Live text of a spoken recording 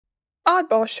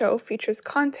Oddball Show features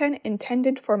content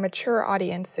intended for mature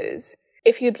audiences.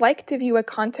 If you'd like to view a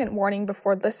content warning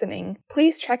before listening,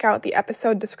 please check out the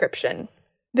episode description.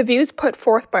 The views put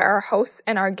forth by our hosts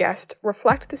and our guest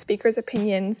reflect the speaker's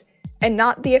opinions and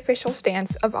not the official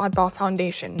stance of Oddball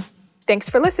Foundation. Thanks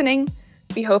for listening.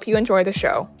 We hope you enjoy the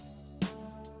show.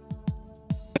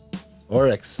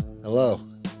 Oryx, hello.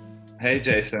 Hey,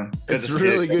 Jason. It's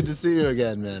really good to see you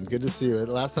again, man. Good to see you.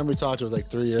 The last time we talked was like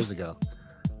 3 years ago.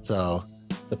 So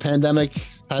the pandemic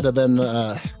had to have been,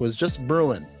 was just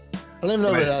brewing. I don't even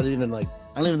know if it had even I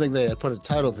don't even think they had put a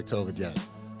title to COVID yet.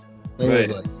 I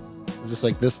think it was just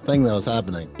like this thing that was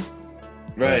happening.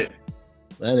 Right.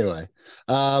 But anyway,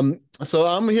 so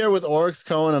I'm here with Oryx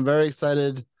Cohen. I'm very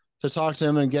excited to talk to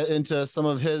him and get into some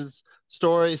of his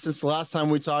stories since the last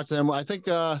time we talked to him. I think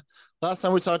last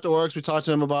time we talked to Oryx, we talked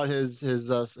to him about his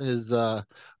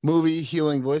movie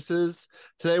Healing Voices.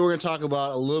 Today we're going to talk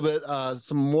about a little bit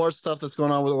some more stuff that's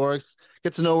going on with Oryx,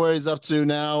 get to know where he's up to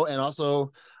now, and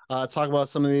also talk about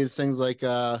some of these things like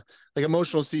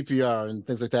emotional CPR and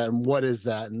things like that, and what is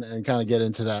that, and kind of get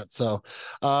into that. So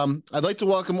I'd like to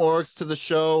welcome Oryx to the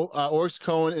show. Oryx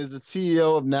Cohen is the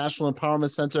CEO of National Empowerment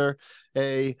Center,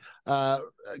 a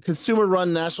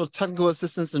consumer-run national technical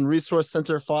assistance and resource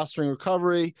center fostering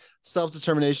recovery,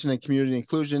 self-determination, and community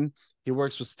inclusion. He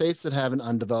works with states that have an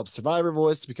undeveloped survivor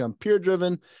voice to become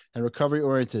peer-driven and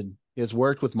recovery-oriented. He has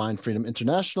worked with Mind Freedom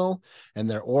International and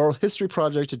their oral history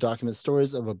project to document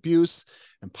stories of abuse,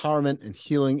 empowerment, and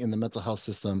healing in the mental health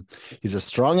system. He's a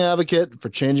strong advocate for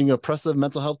changing oppressive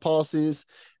mental health policies,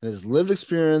 and his lived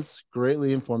experience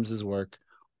greatly informs his work.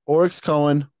 Oryx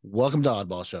Cohen, welcome to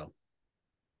Oddball Show.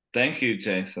 Thank you,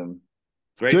 Jason.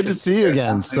 Good to see you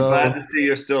again. I'm glad to see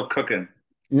you're still cooking.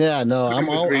 Yeah, no,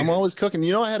 I'm always cooking.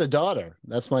 You know, I had a daughter.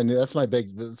 That's my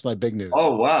big news.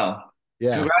 Oh, wow.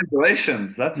 Yeah.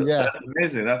 Congratulations. That's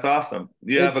amazing. That's awesome.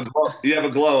 You have a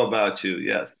glow about you.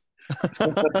 Yes.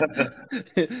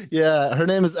 Yeah, her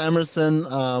name is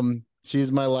Emerson.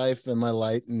 She's my life and my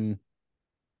light, and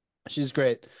she's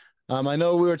great. I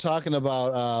know we were talking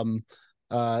about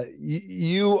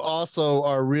you also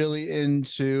are really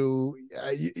into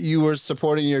you were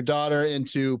supporting your daughter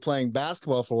into playing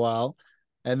basketball for a while,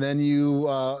 and then you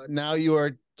now you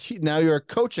are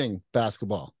coaching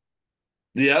basketball.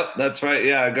 Yep, that's right.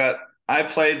 Yeah, I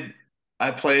played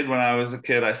when I was a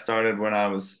kid. I started when I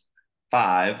was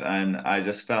 5, and I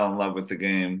just fell in love with the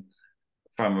game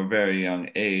from a very young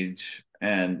age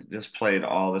and just played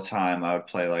all the time. I would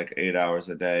play like 8 hours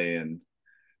a day and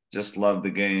just loved the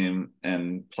game,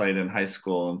 and played in high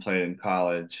school and played in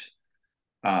college.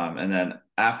 And then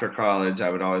after college, I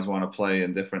would always want to play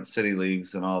in different city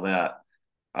leagues and all that.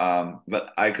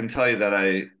 But I can tell you that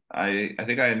I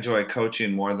think I enjoy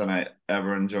coaching more than I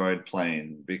ever enjoyed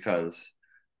playing, because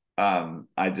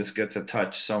I just get to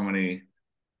touch so many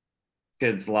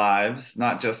kids' lives,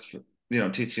 not just,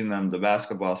 teaching them the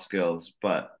basketball skills,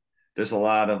 but there's a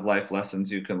lot of life lessons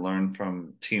you can learn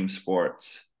from team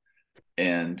sports.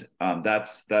 And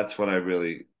that's what I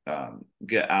really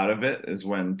get out of it, is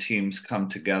when teams come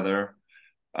together,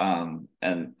 and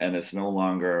it's no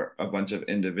longer a bunch of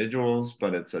individuals,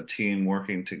 but it's a team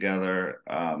working together.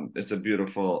 It's a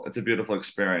beautiful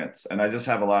experience, and I just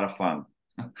have a lot of fun.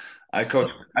 I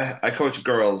coach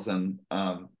girls, and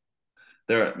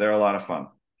they're a lot of fun.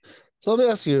 So let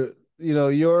me ask you,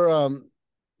 your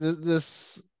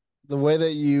the way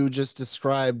that you just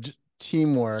described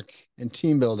teamwork and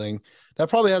team building, that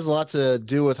probably has a lot to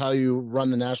do with how you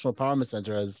run the National Empowerment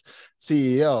Center as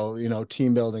CEO,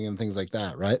 team building and things like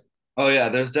that, right? Oh yeah,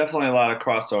 there's definitely a lot of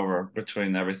crossover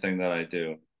between everything that I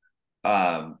do.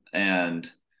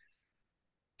 And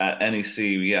at NEC,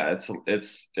 yeah,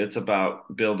 it's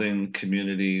about building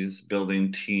communities,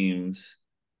 building teams.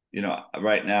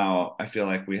 Right now I feel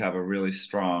like we have a really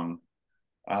strong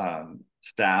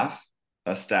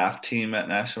a staff team at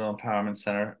National Empowerment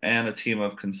Center, and a team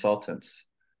of consultants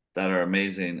that are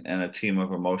amazing, and a team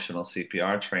of emotional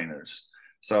CPR trainers.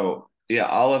 So yeah,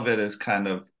 all of it is kind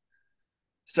of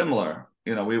similar.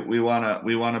 We want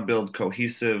to build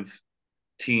cohesive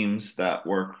teams that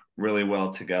work really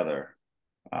well together.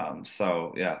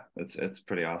 So yeah, it's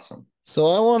pretty awesome. So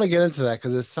I want to get into that,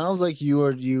 because it sounds like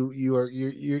you're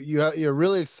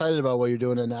really excited about what you're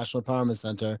doing at National Empowerment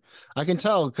Center. I can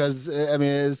tell, because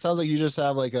it sounds like you just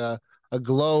have like a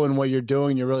glow in what you're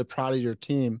doing. You're really proud of your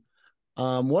team.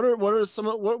 What are some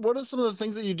of the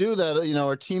things that you do that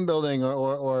are team building,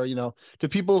 or to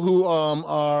people who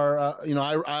are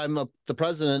I'm the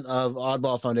president of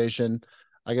Oddball Foundation.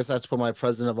 I guess I have to put my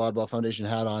president of Oddball Foundation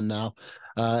hat on now.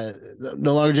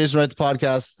 No longer Jason Wright's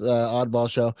podcast, Oddball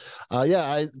Show. Yeah,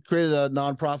 I created a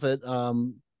nonprofit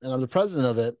and I'm the president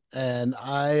of it. And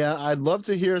I'd love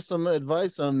to hear some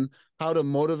advice on how to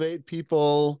motivate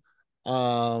people,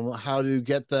 how to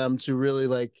get them to really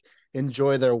like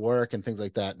enjoy their work and things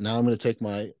like that. Now I'm going to take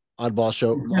my Oddball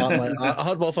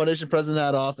Foundation president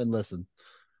hat off and listen.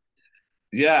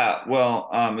 Yeah, well,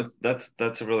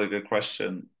 that's a really good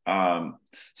question.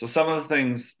 So some of the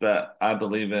things that I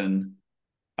believe in,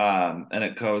 and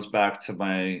it goes back to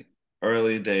my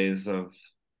early days of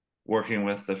working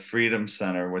with the Freedom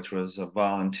Center, which was a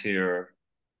volunteer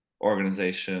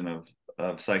organization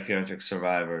of psychiatric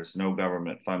survivors, no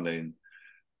government funding.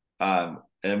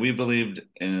 And we believed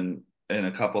in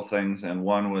a couple things, and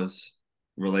one was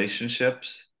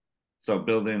relationships. So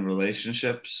building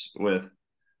relationships with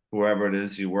whoever it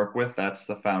is you work with, that's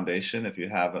the foundation if you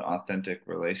have an authentic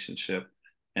relationship.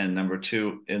 And number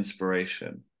two,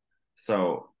 inspiration.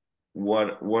 So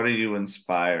what are you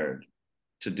inspired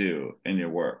to do in your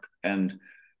work? And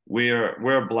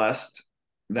we're blessed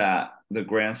that the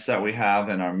grants that we have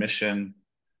in our mission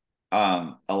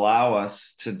allow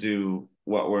us to do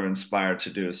what we're inspired to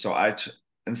do. So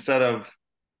instead of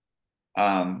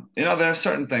there are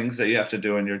certain things that you have to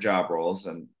do in your job roles,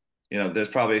 and there's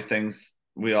probably things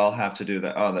we all have to do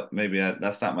that maybe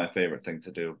that's not my favorite thing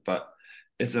to do, but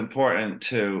it's important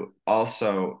to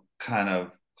also kind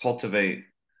of cultivate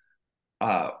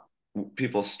uh,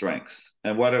 people's strengths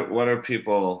and what are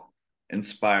people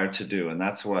inspired to do, and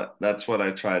that's what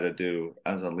I try to do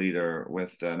as a leader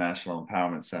with the National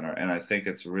Empowerment Center, and I think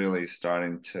it's really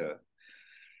starting to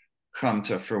come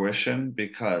to fruition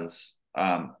because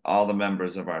all the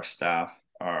members of our staff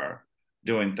are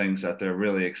doing things that they're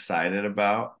really excited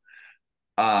about.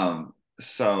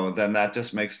 So then that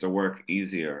just makes the work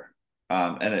easier.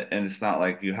 And it's not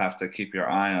like you have to keep your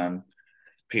eye on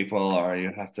people or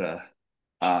you have to,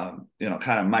 kind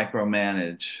of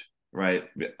micromanage, right?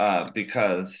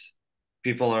 Because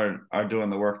people are doing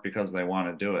the work because they want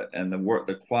to do it. And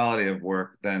the quality of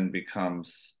work then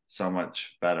becomes so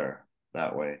much better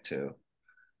that way too.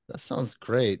 That sounds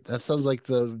great. That sounds like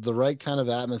the right kind of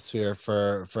atmosphere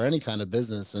for any kind of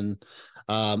business. And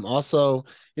also,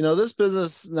 this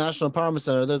business, National Empowerment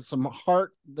Center, there's some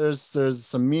heart, there's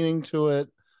some meaning to it.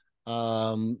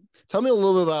 Tell me a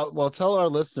little bit tell our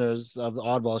listeners of the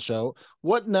Oddball Show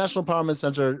what National Empowerment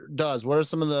Center does. What are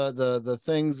some of the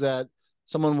things that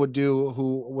someone would do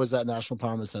who was at National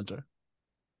Empowerment Center?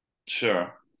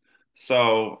 Sure.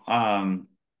 So,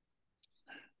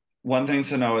 one thing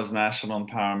to know is National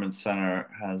Empowerment Center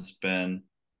has been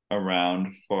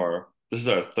around this is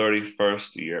our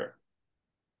 31st year.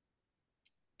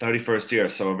 31st year,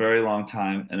 so a very long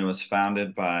time, and it was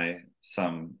founded by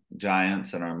some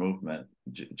giants in our movement,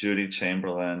 Judy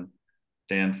Chamberlain,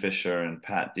 Dan Fisher, and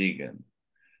Pat Deegan.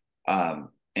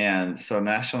 And so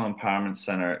National Empowerment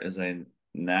Center is a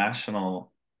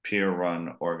national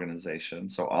peer-run organization.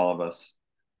 So all of us,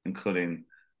 including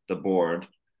the board,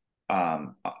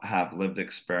 have lived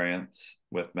experience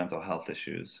with mental health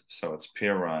issues. So it's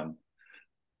peer run.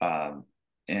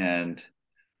 And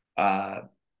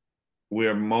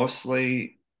we're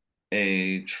mostly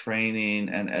a training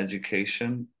and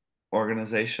education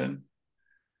organization.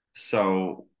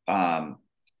 So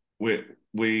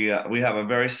we have a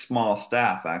very small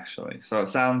staff actually. So it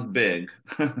sounds big,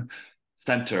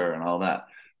 center and all that.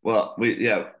 Well, we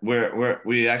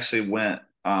actually went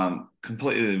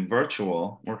completely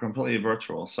virtual. We're completely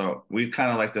virtual. So we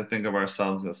kind of like to think of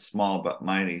ourselves as small but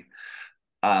mighty.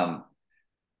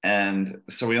 And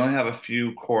so we only have a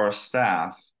few core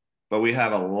staff, but we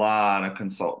have a lot of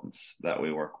consultants that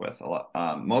we work with.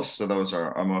 Most of those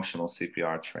are emotional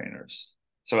CPR trainers.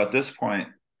 So at this point,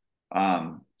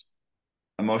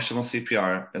 emotional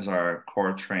CPR is our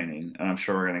core training, and I'm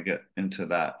sure we're going to get into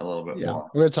that a little bit more.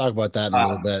 We're going to talk about that in a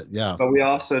little bit. Yeah. But we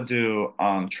also do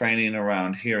training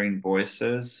around hearing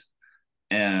voices,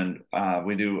 and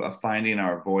we do a finding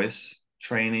our voice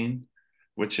training,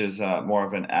 which is more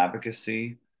of an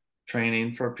advocacy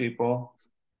training for people.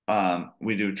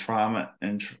 We do trauma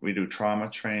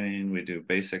training. We do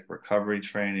basic recovery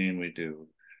training. We do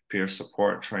peer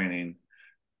support training.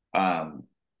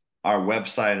 Our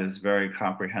website is very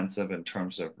comprehensive in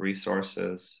terms of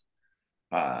resources,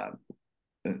 and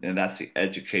that's the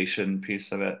education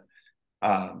piece of it.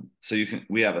 So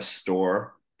we have a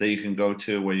store that you can go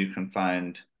to where you can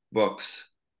find books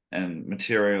and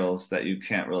materials that you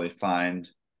can't really find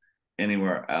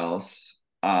anywhere else.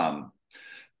 And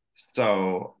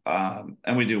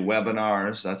we do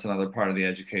webinars. That's another part of the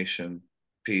education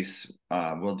piece.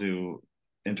 We'll do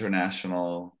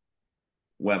international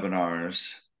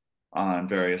webinars on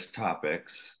various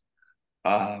topics.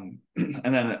 And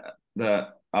then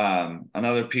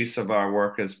Another piece of our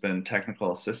work has been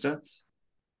technical assistance.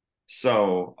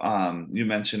 So you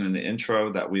mentioned in the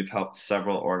intro that we've helped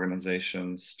several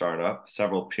organizations start up,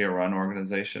 several peer-run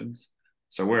organizations.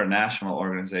 So we're a national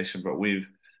organization, but we've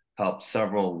helped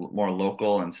several more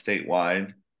local and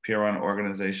statewide peer-run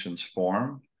organizations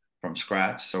form from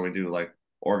scratch. So we do like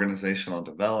organizational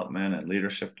development and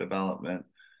leadership development.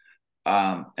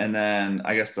 And then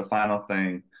I guess the final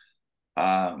thing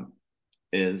um,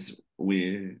 is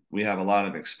we have a lot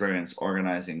of experience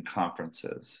organizing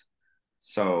conferences.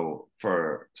 So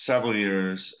for several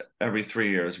years, every 3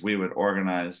 years, we would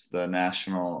organize the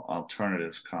National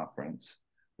Alternatives Conference,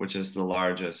 which is the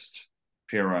largest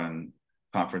peer-run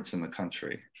conference in the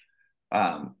country.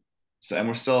 So, and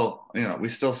we're still, we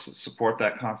still support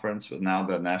that conference, but now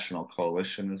the National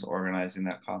Coalition is organizing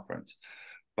that conference.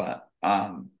 But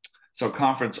so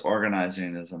conference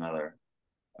organizing is another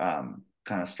kind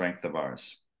of strength of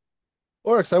ours.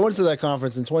 Oryx, I went to that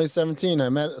conference in 2017. I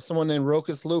met someone named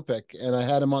Rokas Lupik, and I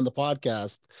had him on the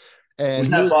podcast. And Was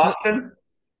he that was, Boston?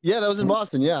 yeah, that was in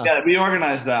Boston. Yeah. Yeah, we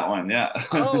organized that one. Yeah.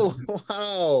 Oh,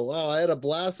 wow. I had a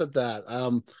blast at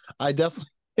that. I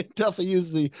definitely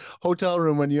used the hotel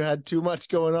room when you had too much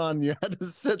going on. You had to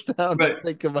sit down Right. and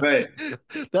think about Right.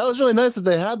 it. That was really nice that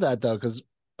they had that though, because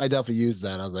I definitely used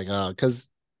that. I was like, oh, because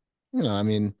I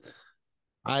mean,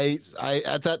 I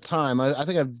at that time, I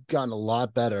think I've gotten a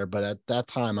lot better, but at that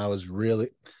time I was really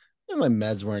my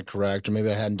meds weren't correct, or maybe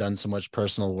I hadn't done so much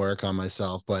personal work on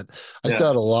myself, but I still Yeah.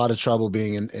 had a lot of trouble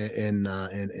being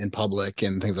in public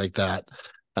and things like that.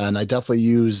 And I definitely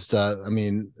used I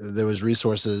mean, there was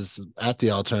resources at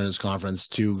the alternatives conference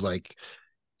to like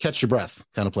catch your breath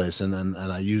kind of place. And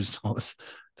I used those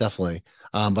definitely.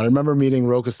 But I remember meeting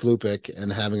Rokas Lupik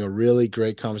and having a really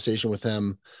great conversation with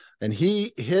him. And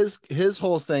his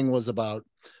whole thing was about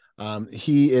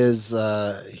he is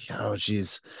oh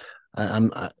geez.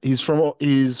 He's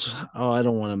I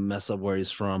don't want to mess up where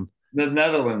he's from. The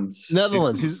Netherlands.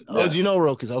 Netherlands. He's Yeah. do you know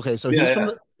Rokas? Okay, so Yeah.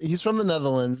 Yeah. he's from the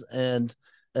Netherlands, and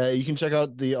you can check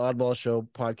out the Oddball Show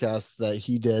podcast that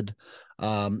he did.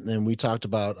 And we talked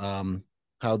about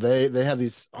how they have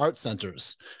these art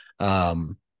centers,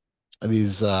 um,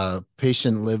 these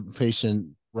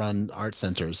patient run art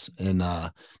centers in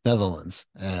Netherlands,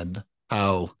 and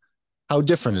how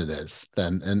different it is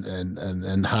than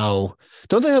and how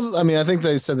don't they have, I mean, I think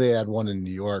they said they had one in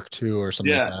New York too or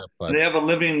something like Yeah. that, And but they have a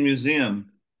living museum.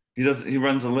 He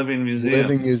runs a living museum.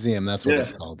 living museum, that's what Yeah.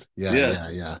 it's called. Yeah,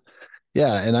 Yeah.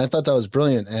 yeah, and I thought that was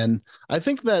brilliant. And I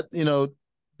think that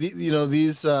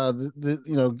these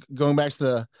going back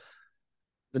to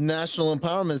the National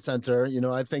Empowerment Center,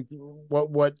 I think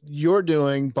what you're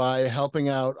doing by helping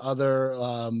out other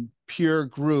peer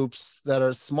groups that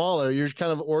are smaller, you're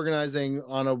kind of organizing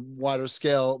on a wider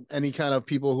scale any kind of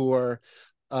people who are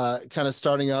kind of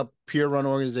starting up peer run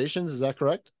organizations. Is that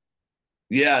correct?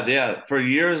 Yeah. Yeah. For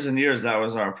years and years, that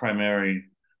was our primary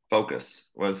focus,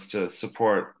 was to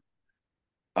support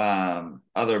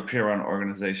other peer-run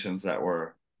organizations that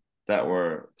were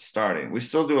starting. We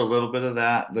still do a little bit of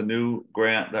that. The new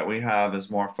grant that we have is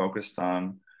more focused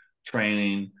on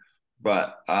training,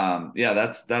 but yeah,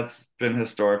 that's been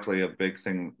historically a big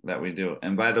thing that we do.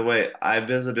 And by the way, I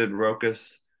visited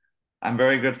Rokas. I'm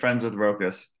very good friends with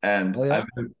Rokas, Oh and yeah,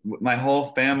 my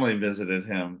whole family visited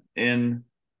him in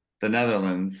the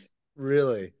Netherlands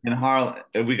really? in Harlem.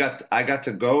 I got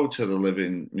to go to the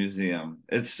Living Museum.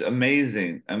 It's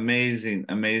amazing, amazing,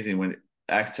 amazing when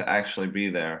to actually be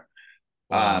there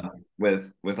Wow.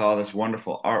 with all this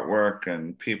wonderful artwork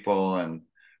and people. And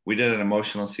we did an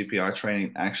emotional CPR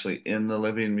training actually in the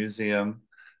Living Museum.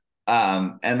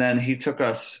 And then he took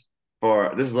us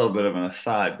for, this is a little bit of an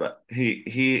aside, but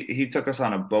he took us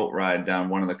on a boat ride down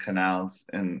one of the canals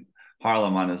in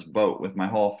Harlem on his boat with my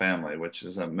whole family, which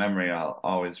is a memory I'll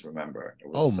always remember. It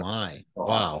was Oh so, my, so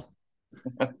awesome.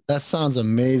 wow, that sounds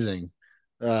amazing.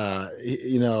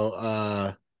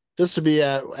 Just to be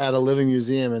at a living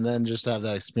museum and then just have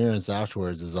that experience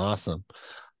afterwards is awesome.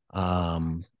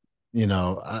 Um,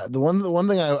 the one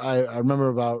thing I remember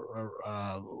about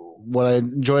what I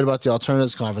enjoyed about the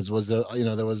alternatives conference was that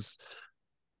there was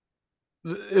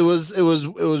it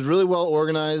was really well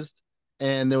organized,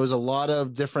 and there was a lot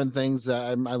of different things that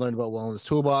I learned about wellness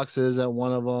toolboxes at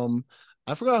one of them.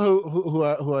 I forgot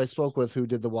who I spoke with who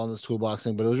did the wellness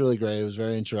toolboxing, but it was really great. It was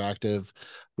very interactive.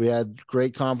 We had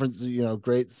great conference,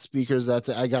 great speakers.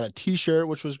 I got a T-shirt,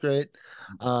 which was great.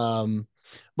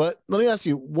 But let me ask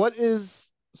you,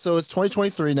 so it's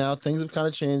 2023 now. Things have kind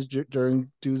of changed due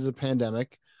to the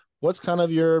pandemic. What's kind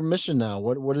of your mission now?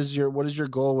 What is your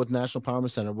goal with National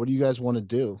Empowerment Center? What do you guys want to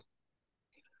do?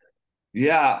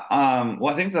 Yeah.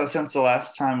 Well, I think that since the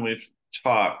last time we've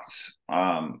talked,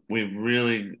 we've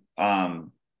really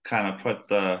kind of put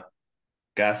the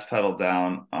gas pedal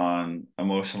down on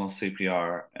emotional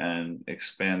CPR and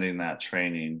expanding that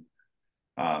training.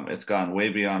 It's gone way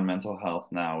beyond mental health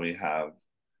now. We have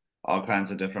all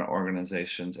kinds of different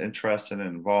organizations interested and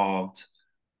involved,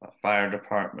 fire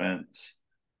departments.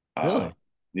 Uh, Really?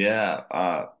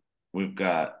 yeah, we've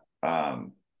got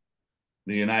the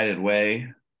United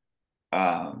Way.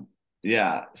 Um,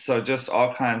 yeah, so just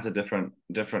all kinds of different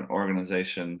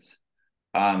organizations.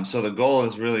 So the goal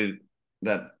is really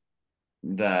that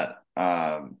the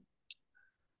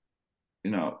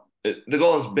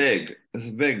goal is big. It's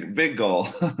a big goal.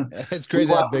 It's great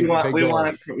to have big goals.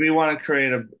 We want to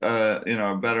create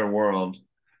a better world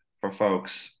for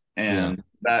folks, Yeah, and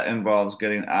that involves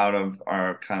getting out of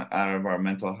our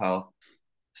mental health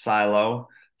silo,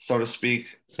 so to speak,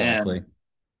 and exactly.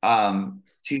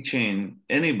 teaching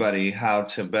anybody how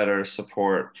to better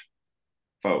support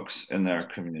folks in their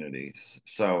communities.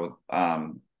 So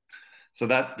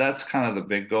that's kind of the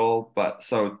big goal. But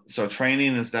so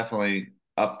training is definitely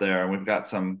up there. We've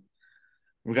got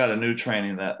a new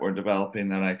training that we're developing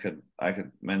that I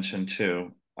could mention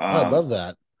too. Oh, I love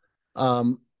that.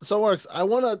 So Works, I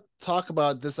want to talk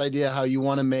about this idea how you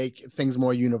want to make things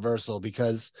more universal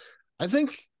because I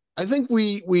think I think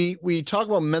we talk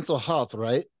about mental health,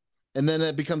 right? And then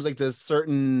it becomes like this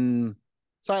certain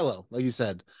silo, like you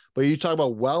said. But you talk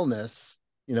about wellness,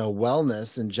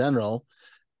 wellness in general,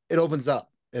 it opens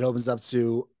up. It opens up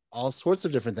to all sorts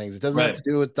of different things. It doesn't have Right. to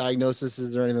do with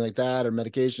diagnoses or anything like that or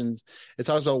medications. It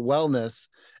talks about wellness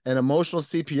and emotional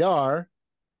CPR,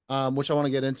 which I want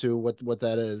to get into what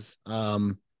that is.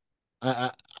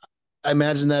 I, I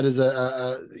imagine that is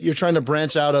you're trying to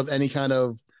branch out of any kind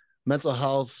of mental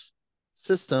health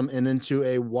system and into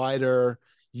a wider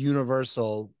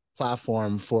universal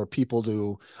platform for people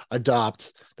to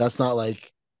adopt. That's not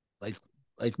like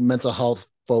like mental health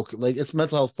focus. Like it's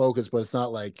mental health focused, but it's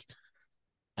not like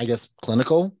I guess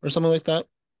clinical or something like that.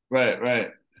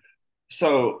 Right.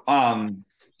 So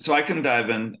so I can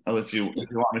dive in if you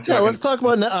want me to. Yeah, I can.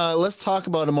 let's talk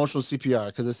about emotional CPR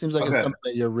because it seems like it's Okay. something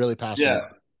that you're really passionate Yeah.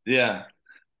 about. Yeah.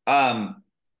 Um,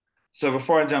 so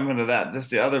before I jump into that,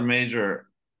 just the other major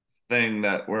thing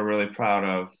that we're really proud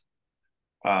of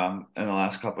in the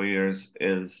last couple of years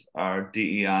is our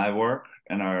DEI work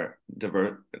and our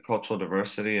cultural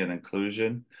diversity and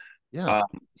inclusion. Yeah.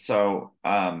 Um, so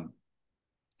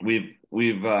we've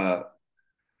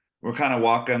we're kind of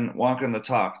walking the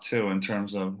talk too in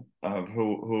terms of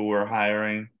who we're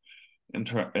hiring in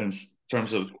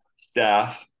terms of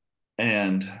staff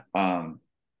and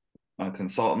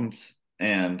consultants,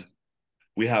 and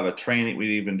we have a training.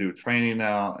 We even do training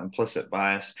now, implicit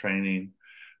bias training.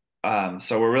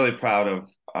 So we're really proud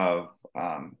of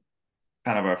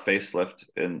kind of our facelift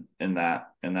in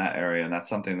that area, and that's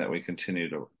something that we continue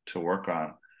to work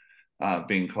on,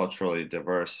 being culturally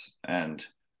diverse and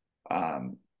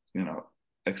um,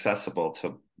 accessible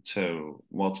to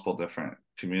multiple different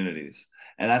communities,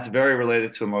 and that's very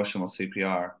related to emotional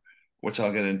CPR, which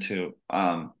I'll get into.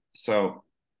 So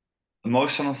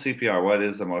emotional CPR. What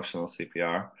is emotional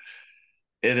CPR?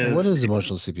 It Yeah. What is is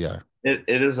emotional CPR?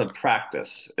 it is a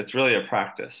practice. It's really a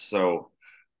practice. So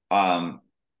um,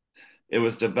 it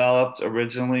was developed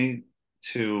originally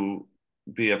to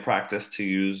be a practice to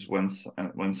use when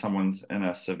someone's in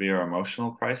a severe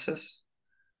emotional crisis.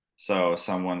 So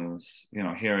someone's,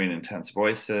 hearing intense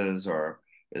voices or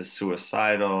is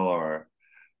suicidal or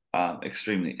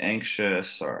extremely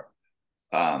anxious or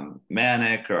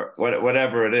manic or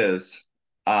whatever it is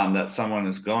that someone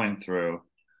is going through.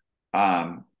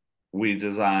 Um, we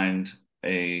designed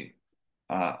a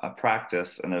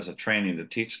practice, and there's a training to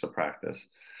teach the practice,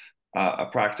 a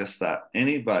practice that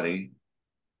anybody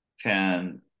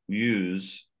can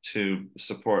use to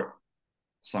support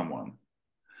someone.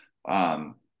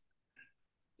 Um,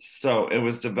 So it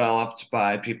was developed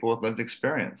by people with lived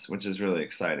experience, which is really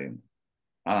exciting.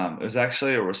 It was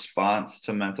actually a response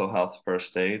to mental health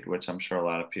first aid, which I'm sure a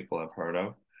lot of people have heard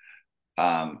of,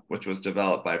 which was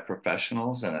developed by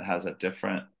professionals, and it has a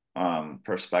different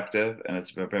perspective, and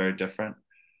it's a very different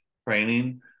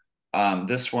training.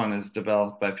 This one is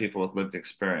developed by people with lived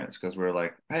experience because we're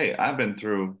like, hey, I've been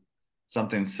through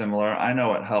something similar. I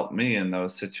know it helped me in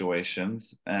those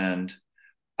situations, and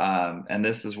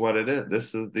this is what it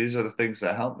is. These are the things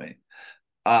that help me.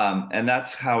 And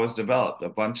that's how it was developed. A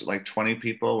bunch, like 20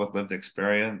 people with lived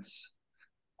experience,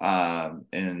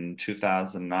 in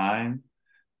 2009,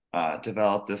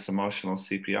 developed this emotional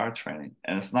CPR training.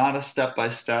 And it's not a step by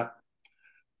step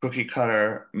cookie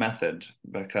cutter method,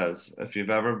 because if you've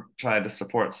ever tried to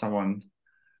support someone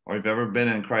or you've ever been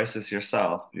in crisis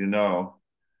yourself, you know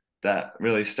that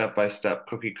really step by step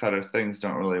cookie cutter things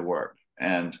don't really work.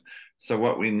 And so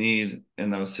what we need in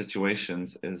those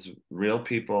situations is real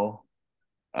people,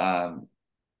 um,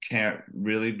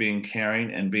 really being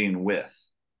caring and being with.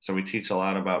 So we teach a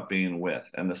lot about being with,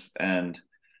 and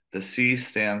the C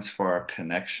stands for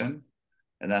connection,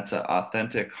 and that's an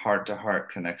authentic heart to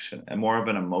heart connection, and more of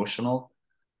an emotional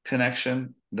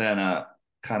connection than a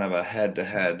kind of a head to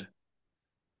head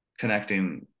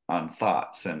connecting on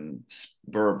thoughts and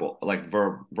verbal, like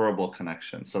verbal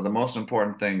connection. So the most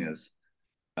important thing is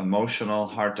emotional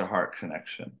heart to heart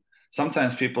connection.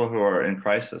 Sometimes people who are in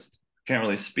crisis can't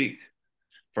really speak,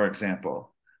 for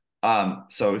example.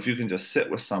 So if you can just sit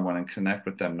with someone and connect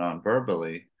with them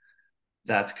non-verbally,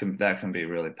 that can be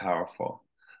really powerful.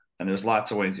 And there's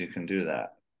lots of ways you can do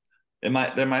that. There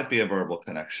might be a verbal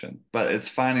connection, but it's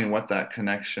finding what that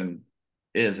connection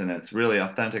is, and it's really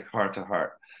authentic heart to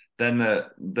heart. Then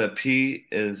the P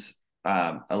is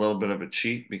a little bit of a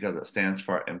cheat because it stands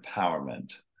for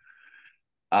empowerment,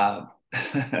 uh,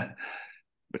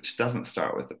 which doesn't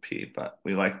start with a P, but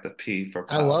we like the P for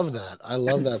I power. love that. I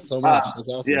love that so much. That's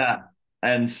awesome. Yeah,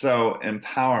 and so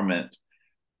empowerment.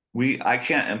 I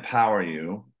can't empower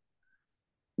you.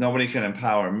 Nobody can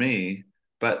empower me,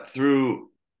 but through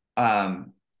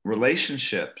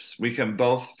relationships, we can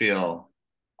both feel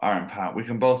we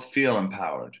can both feel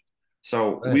empowered.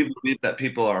 So Right. we believe that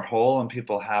people are whole and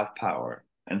people have power.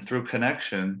 And through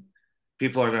connection,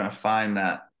 people are going to find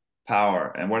that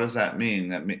power. And what does that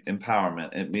mean?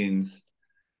 Empowerment. It means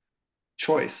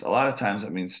choice. A lot of times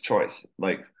it means choice.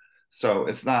 Like, so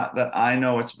it's not that I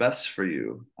know what's best for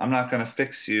you. I'm not going to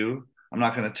fix you. I'm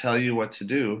not going to tell you what to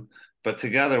do, but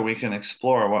together we can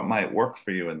explore what might work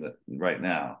for you in the right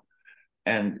now.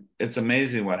 And it's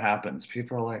amazing what happens.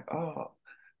 People are like, oh,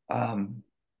 um,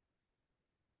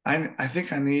 I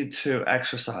think I need to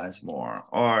exercise more,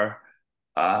 or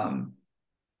um,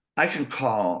 I can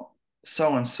call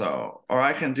so and so, or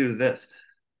I can do this.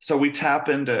 So we tap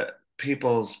into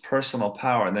people's personal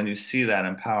power, and then you see that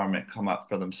empowerment come up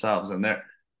for themselves, and they're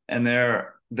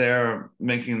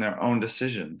making their own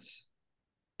decisions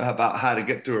about how to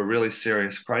get through a really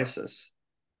serious crisis.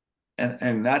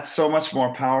 And that's so much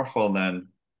more powerful than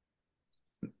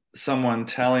someone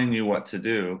telling you what to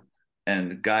do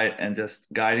and just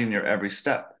guiding your every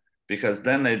step, because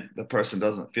then the person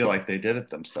doesn't feel like they did it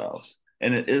themselves.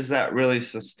 And is that really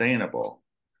sustainable?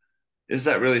 Is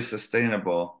that really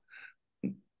sustainable?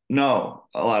 No,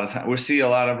 a lot of time we see a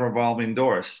lot of revolving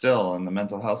doors still in the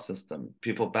mental health system,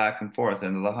 people back and forth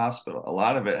into the hospital. A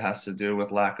lot of it has to do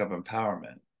with lack of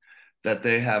empowerment, that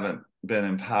they haven't been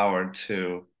empowered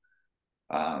to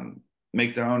um,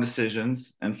 make their own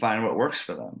decisions and find what works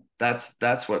for them.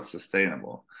 That's what's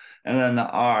sustainable. And then the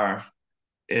R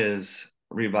is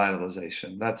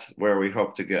revitalization. That's where we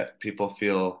hope to get people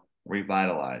feel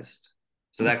revitalized.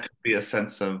 So that could be a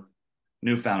sense of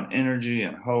newfound energy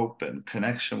and hope and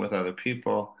connection with other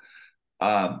people.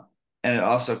 Um, and it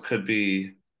also could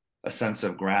be a sense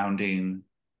of grounding,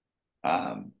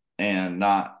 and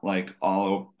not like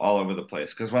all over the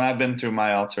place. Because when I've been through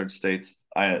my altered states,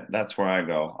 that's where I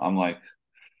go. I'm like,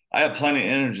 I have plenty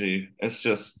of energy. It's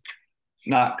just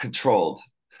not controlled.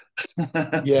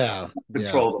 Yeah. Yeah.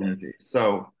 Controlled energy.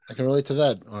 So I can relate to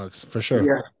that, Oryx, for sure.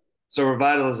 yeah. So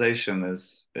revitalization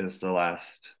is the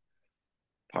last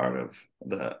part of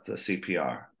the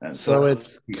CPR. And so So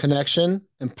it's connection,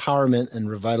 empowerment, and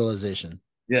revitalization.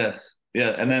 yes.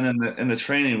 Yeah. And then in the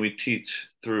training we teach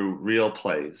through real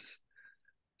plays.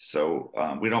 So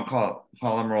we don't call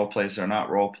them role plays. They're not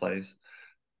role plays,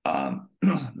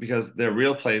 because they're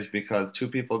real plays, because two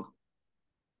people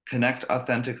connect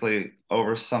authentically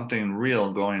over something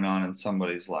real going on in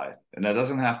somebody's life. And that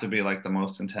doesn't have to be like the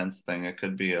most intense thing. It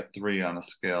could be a 3 on a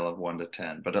scale of 1 to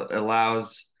 10, but it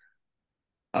allows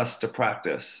us to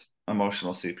practice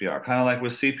emotional CPR. Kind of like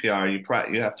with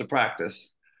CPR, you have to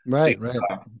practice Right, right.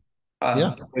 CPR.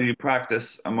 Yeah. So you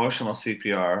practice emotional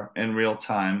CPR in real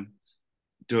time,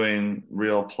 doing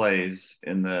real plays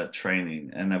in the training.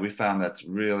 And then we found that's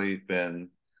really been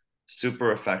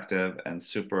super effective and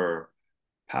super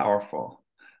powerful.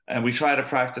 And we try to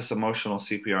practice emotional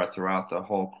CPR throughout the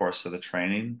whole course of the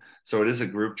training. So it is a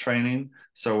group training.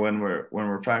 So when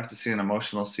we're practicing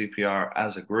emotional CPR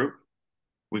as a group,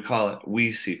 we call it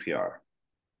we CPR.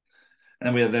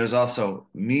 And there's also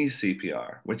me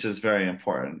CPR, which is very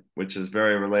important, which is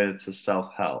very related to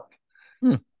self-help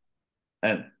Hmm.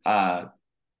 and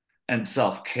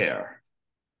self-care,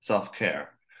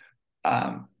 self-care.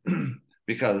 Um,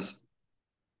 because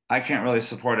I can't really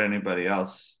support anybody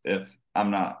else if I'm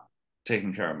not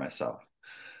taking care of myself.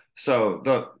 So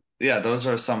those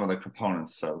are some of the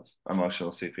components of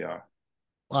emotional CPR.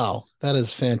 Wow, that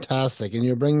is fantastic. And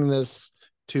you're bringing this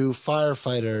to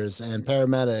firefighters and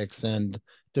paramedics and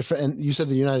different, and you said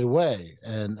the United Way.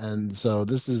 And so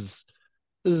this is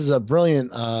a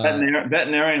brilliant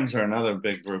Veterinarians are another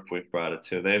big group we've brought it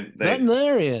to. They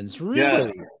veterinarians, yeah,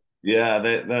 really? yeah,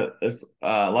 it's,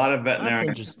 a lot of That's veterinarians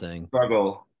interesting.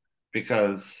 struggle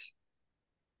because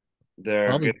they're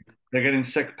Probably getting they're getting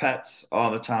sick pets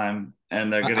all the time,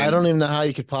 and they're I getting don't even know how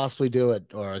you could possibly do it,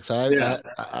 Oryx. yeah,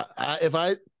 If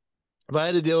I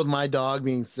had to deal with my dog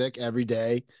being sick every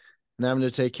day and having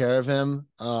to take care of him,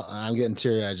 I'm getting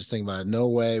teary eyed just thinking about it. No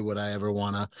way would I ever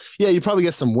want to. Yeah, you probably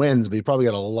get some wins, but you probably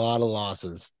get a lot of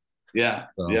losses. yeah,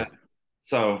 So yeah.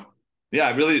 So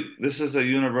yeah, really, this is a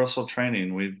universal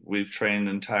training. We've trained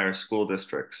entire school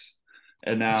districts,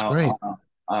 and that's now great.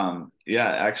 yeah,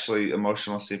 actually,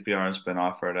 emotional CPR has been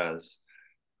offered as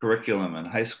curriculum in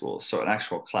high school, so an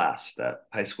actual class that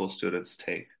high school students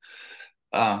take.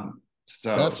 That's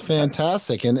So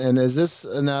fantastic. And is this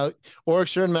now,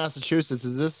 Oryx, you're in Massachusetts?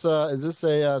 Is this a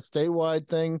statewide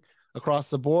thing across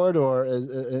the board, or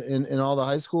in all the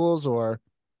high schools, or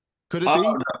could it uh,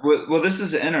 be? well, this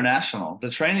is international. The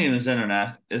training is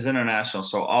international,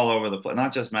 so all over the place,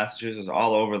 not just Massachusetts,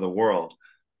 all over the world.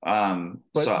 But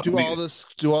So we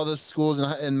do all the schools in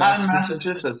not in Massachusetts?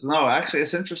 Massachusetts. No, actually,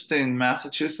 it's interesting.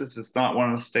 Massachusetts is not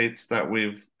one of the states that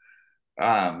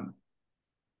um,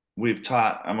 we've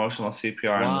taught emotional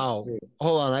CPR in the Wow. school.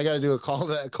 Hold on, I got to do a call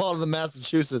to the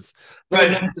Massachusetts. Hey,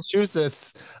 Right.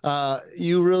 Massachusetts,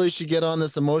 you really should get on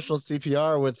this emotional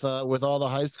CPR with all the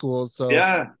high schools. So,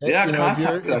 Yeah, yeah. you know,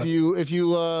 Contact us. if you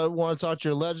want to talk to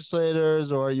your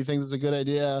legislators, or you think this is a good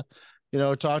idea, you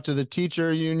know, talk to the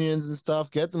teacher unions and stuff.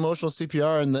 Get the emotional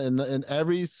CPR in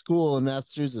every school in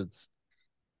Massachusetts.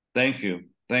 Thank you,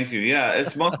 thank you. Yeah,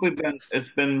 it's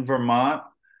been Vermont,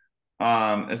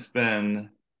 it's been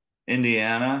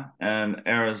Indiana and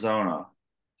Arizona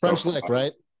so French lick, far.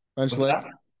 right? French What's lick,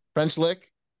 that? French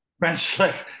lick. French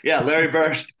Lick. Yeah, Larry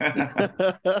Bird.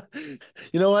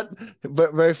 You know what?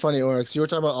 Very funny, Oryx. You were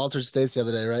talking about altered states the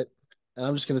other day, right? And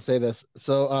I'm just gonna say this.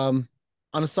 So, on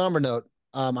a somber note,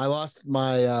 I lost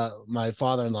my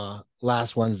father-in-law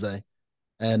last Wednesday,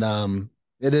 and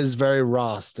it is very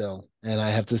raw still, and I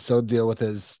have to still deal with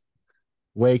his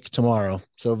wake tomorrow.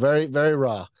 So very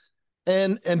raw,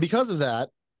 and because of that,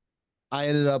 I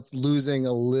ended up losing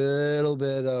a little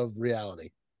bit of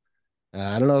reality.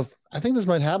 I don't know if I think this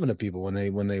might happen to people when they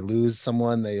lose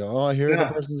someone. They oh, I hear the Yeah,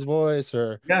 person's voice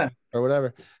yeah. or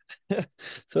whatever.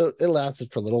 So it lasted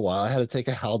for a little while. I had to take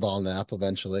a Haldol nap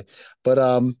eventually, but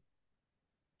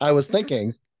I was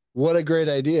thinking, what a great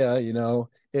idea, you know,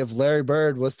 if Larry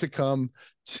Bird was to come.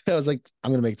 I was like, I'm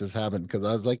gonna make this happen because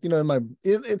I was like, you know,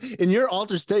 in your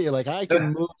alter state, you're like, I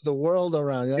can move the world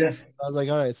around. You're like, Yeah. I was like,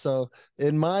 all right, so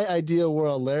in my ideal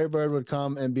world, Larry Bird would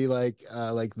come and be like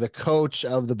the coach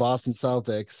of the Boston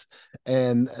Celtics,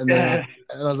 and then Yeah.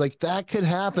 and I was like, that could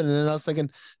happen. And then I was thinking,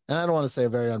 and I don't want to say a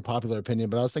very unpopular opinion,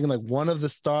 but I was thinking like one of the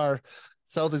star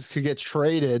Celtics could get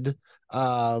traded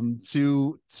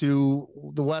to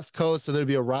the West Coast, so there'd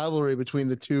be a rivalry between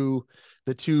the two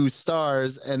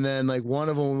stars, and then like one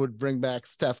of them would bring back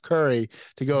Steph Curry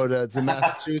to go to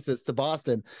Massachusetts to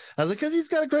Boston. I was like, because he's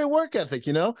got a great work ethic,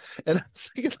 you know. And I was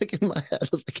thinking, like in my head, I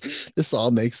was like, this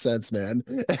all makes sense, man.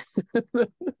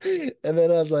 And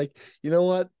then I was like, you know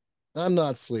what? I'm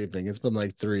not sleeping. It's been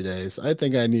like 3 days. I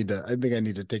think I need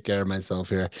to take care of myself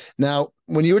here. Now,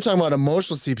 when you were talking about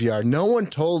emotional CPR, no one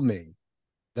told me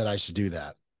that I should do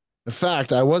that. In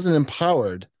fact, I wasn't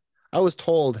empowered. I was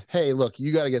told, hey, look,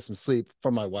 you got to get some sleep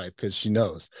from my wife because she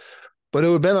knows. But it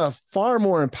would have been a far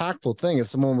more impactful thing if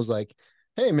someone was like,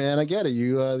 hey man, I get it.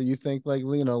 You think like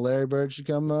you know Larry Bird should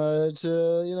come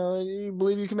to you know you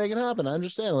believe you can make it happen. I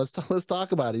understand. Let's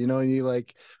talk about it. You know, and you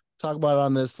like talk about it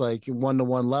on this like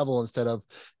one-to-one level instead of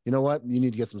you know what you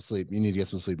need to get some sleep. You need to get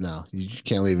some sleep now. You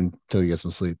can't leave until you get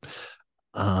some sleep.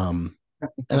 Um,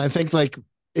 and I think like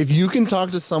if you can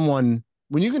talk to someone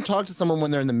when you can talk to someone when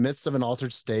they're in the midst of an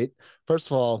altered state, first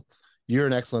of all, you're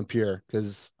an excellent peer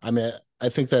because I mean I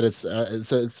think that it's I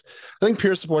think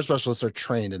peer support specialists are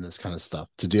trained in this kind of stuff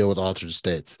to deal with altered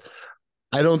states.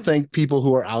 I don't think people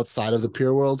who are outside of the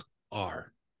peer world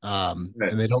are.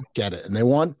 Right. And they don't get it. And they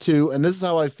want to, and this is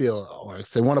how I feel, Oryx,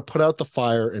 they want to put out the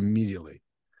fire immediately.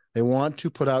 They want to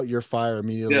put out your fire Yeah.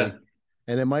 immediately.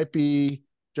 And it might be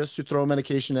just to throw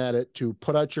medication at it to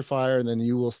put out your fire, and then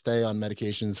you will stay on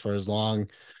medications for as long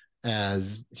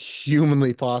as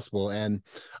humanly possible. And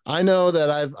I know that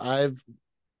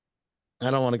I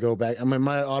don't want to go back. I mean,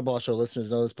 my Oddball show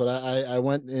listeners know this, but I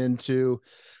went into,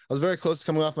 I was very close to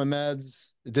coming off my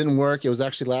meds. It didn't work. It was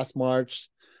actually last March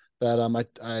that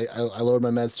I lowered my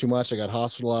meds too much. I got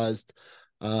hospitalized,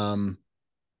 um,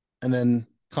 and then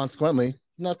consequently,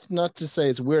 not to say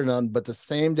it's weird none, but the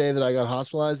same day that I got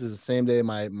hospitalized is the same day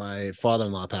my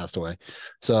father-in-law passed away.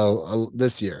 So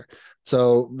this year,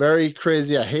 so very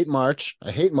crazy. I hate March.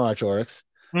 I hate March, Oryx.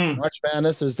 Hmm. March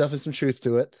Madness. There's definitely some truth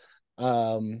to it.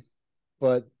 Um,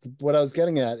 but what I was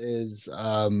getting at is,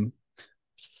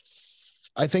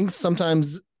 I think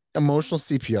sometimes emotional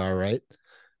CPR, right?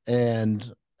 And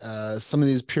some of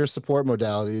these peer support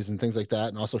modalities and things like that,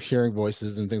 and also hearing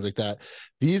voices and things like that.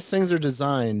 These things are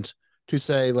designed to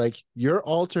say, like, your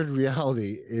altered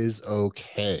reality is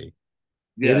okay.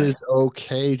 It Yes. is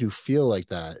okay to feel like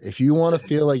that. If you want to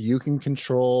feel like you can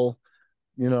control,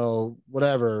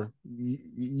 whatever,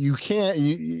 you can't.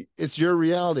 It's your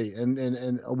reality,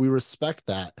 and we respect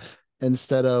that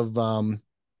instead of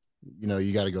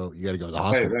you got to go to the Right,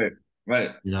 hospital. right,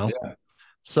 right. You know. Yeah.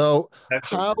 So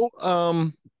Hectic.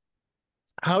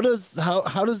 how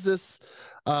does this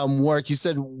work? You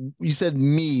said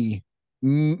me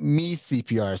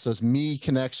CPR, so it's me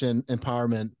connection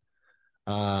empowerment,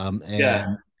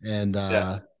 Yeah, and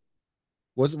yeah.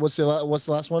 what's the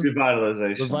last one?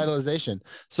 Revitalization. Revitalization.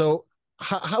 So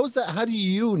how is that? How do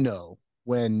you know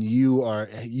when you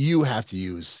have to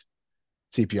use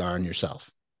CPR on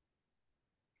yourself?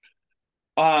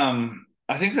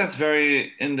 I think that's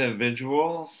very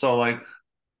individual. So like,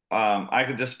 I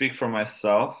could just speak for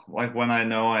myself. Like when I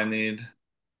know I need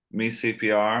me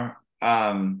CPR,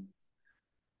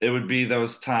 it would be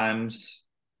those times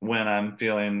when I'm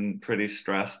feeling pretty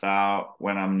stressed out,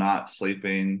 when I'm not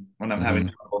sleeping, when I'm having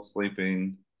Mm-hmm. trouble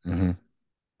sleeping. Mm-hmm.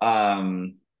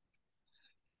 Um,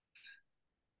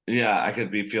 yeah, I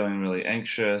could be feeling really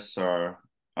anxious or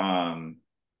um,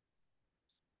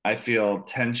 I feel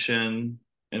tension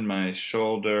in my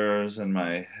shoulders and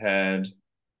my head.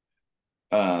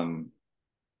 Um,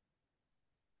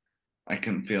 I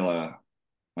can feel a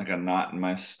knot in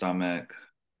my stomach.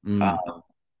 Mm. Um,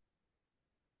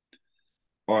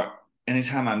 or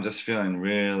anytime I'm just feeling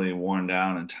really worn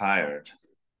down and tired,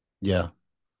 Yeah.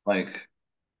 like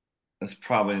it's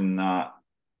probably not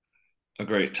a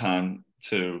great time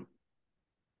to,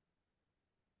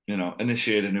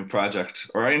 initiate a new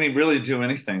project or really do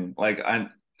anything. Like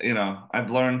I've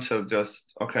learned to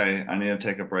just, okay, I need to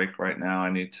take a break right now.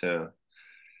 I need to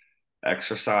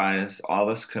exercise. All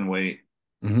this can wait.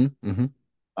 Mm-hmm.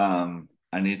 Mm-hmm.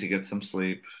 I need to get some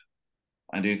sleep.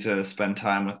 I need to spend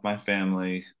time with my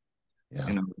family. Yeah.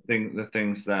 The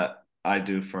things that I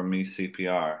do for me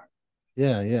CPR.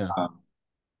 Yeah. Yeah. Um,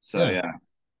 so Yeah. yeah,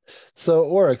 So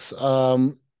Oryx,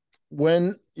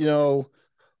 when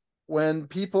when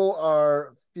people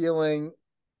are feeling,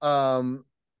 um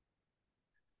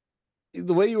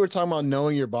the way you were talking about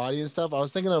knowing your body and stuff, I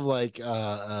was thinking of like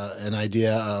an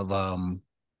idea of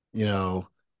you know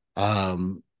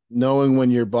knowing when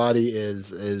your body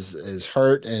is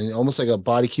hurt, and almost like a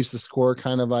body keeps the score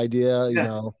kind of idea,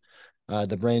 yeah,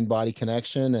 the brain body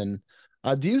connection. And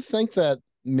do you think that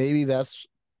maybe that's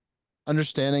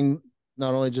understanding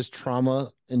not only just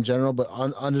trauma in general, but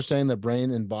understanding the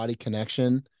brain and body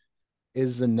connection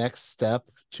is the next step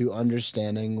to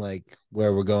understanding like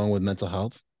where we're going with mental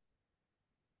health?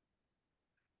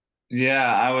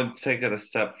 yeah. I would take it a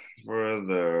step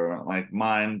further, like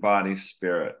mind, body,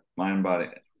 spirit, mind, body.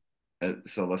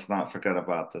 So let's not forget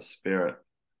about the spirit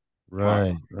part.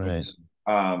 Right, right.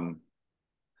 Um,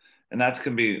 and that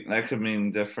could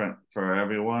mean different for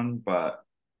everyone, but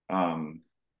um,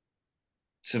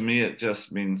 to me, it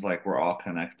just means like we're all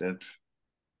connected.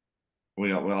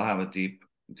 We all have a deep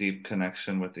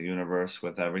connection with the universe,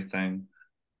 with everything.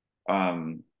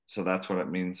 So that's what it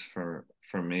means for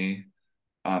me.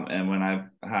 And when I've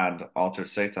had altered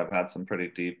states, I've had some pretty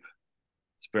deep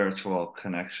spiritual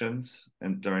connections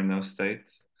and during those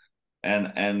states.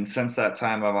 And since that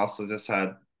time, I've also just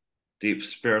had deep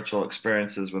spiritual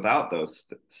experiences without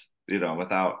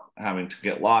without having to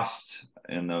get lost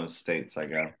in those states, I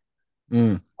guess.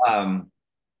 Mm, Um,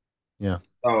 yeah.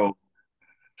 so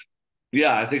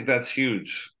yeah, I think that's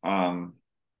huge. And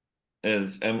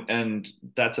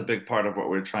that's a big part of what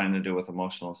we're trying to do with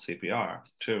emotional CPR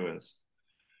too, is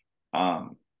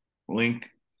um, link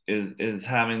is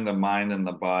having the mind and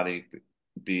the body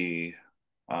be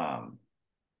um,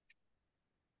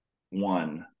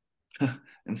 one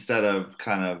instead of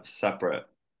kind of separate.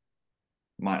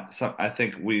 I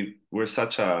think we're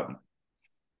such a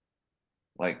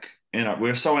like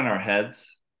we're so in our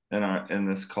heads in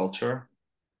this culture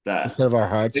that Instead of our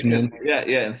hearts, it you can, mean? yeah,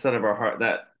 yeah, instead of our heart,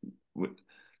 that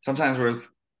sometimes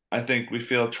I think we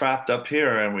feel trapped up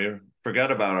here and we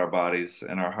forget about our bodies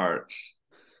and our hearts.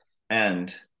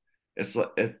 And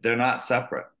they're not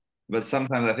separate. But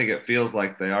sometimes I think it feels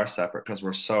like they are separate because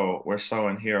we're so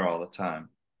in here all the time.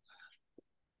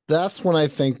 That's when I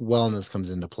think wellness comes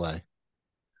into play.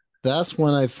 That's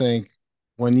when I think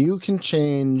when you can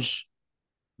change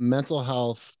mental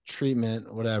health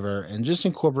treatment, whatever, and just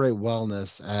incorporate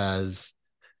wellness as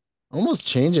almost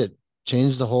change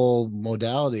the whole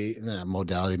modality. Nah,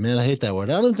 modality, man, I hate that word.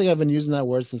 I don't think I've been using that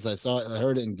word since I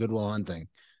heard it in Good Will Hunting.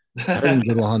 I heard it in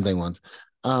Good Will Hunting once.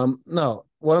 No,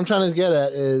 what I'm trying to get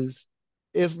at is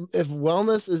if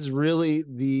wellness is really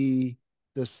the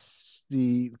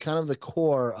kind of the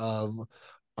core of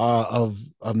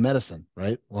medicine,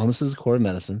 right? Wellness is the core of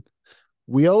medicine.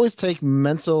 We always take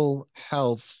mental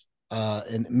health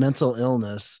and mental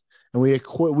illness, and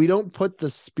we don't put the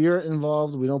spirit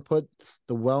involved. We don't put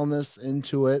the wellness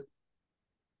into it.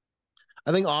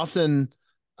 I think often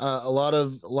a lot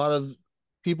of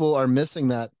people are missing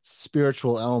that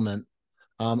spiritual element.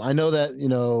 I know that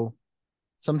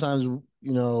sometimes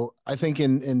I think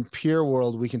in peer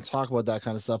world we can talk about that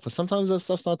kind of stuff, but sometimes that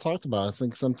stuff's not talked about. I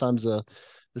think sometimes the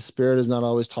spirit is not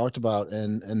always talked about,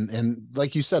 and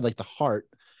like you said, like the heart,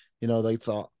 like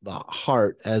the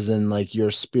heart as in like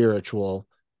your spiritual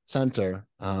center.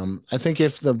 I think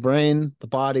if the brain, the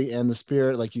body, and the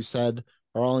spirit, like you said,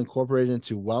 are all incorporated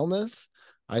into wellness,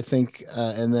 I think,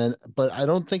 and then, but I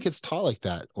don't think it's taught like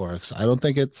that, Oryx. I don't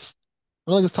think it's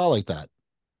taught like that.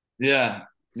 Yeah,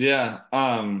 yeah.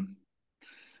 I'm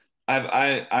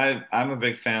a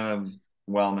big fan of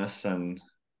wellness and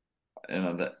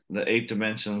the 8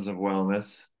 dimensions of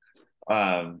wellness.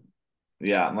 Um,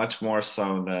 yeah, much more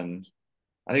so than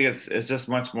I think it's just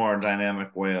much more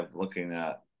dynamic way of looking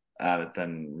at it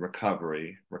than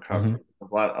recovery. Mm-hmm. Recovery.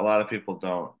 A lot of people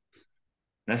don't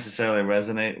necessarily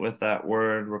resonate with that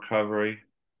word recovery.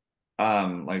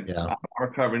 Like Yeah. I'm not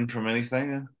recovering from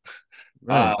anything. Uh,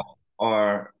 Right.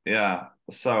 or yeah,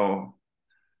 so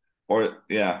or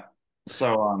yeah.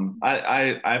 So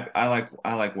I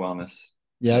like wellness.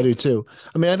 Yeah, I Yeah. do too.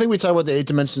 I mean, I think we talk about the 8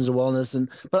 dimensions of wellness, and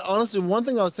but honestly, one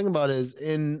thing I was thinking about is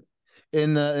in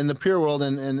the peer world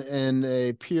and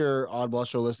a peer oddball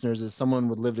show listeners is someone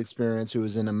with lived experience who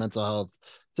is in a mental health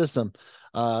system,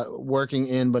 working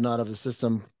in but not of the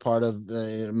system, part of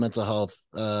mental health,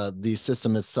 the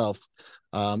system itself.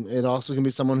 It also can be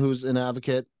someone who's an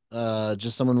advocate,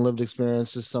 just someone with lived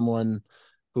experience, just someone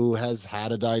who has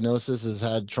had a diagnosis, has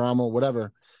had trauma,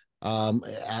 whatever,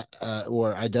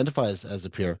 or identifies as a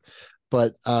peer.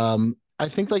 But I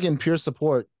think like in peer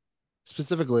support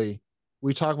specifically,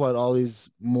 we talk about all these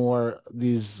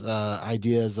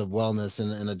ideas of wellness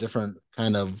in a different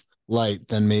kind of light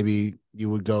than maybe you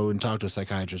would go and talk to a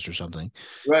psychiatrist or something,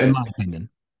 in Right. my opinion.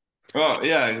 Well,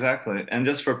 yeah, exactly. And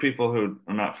just for people who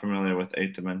are not familiar with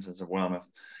 8 dimensions of wellness,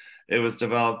 it was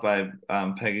developed by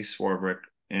Peggy Swarbrick,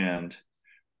 and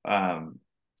um,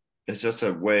 it's just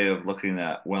a way of looking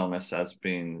at wellness as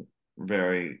being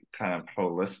very kind of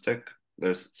holistic.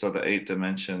 So the 8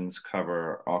 dimensions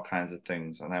cover all kinds of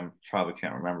things, and I probably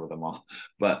can't remember them all,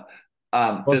 but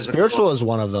Well, physical, spiritual is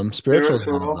one of them. Spiritual is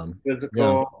one of spiritual, them. Yeah.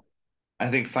 physical. I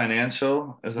think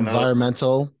financial is another.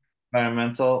 Environmental.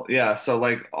 Environmental, yeah. So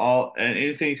like all and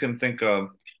anything you can think of,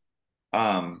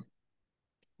 um,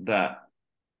 that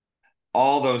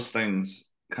all those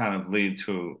things kind of lead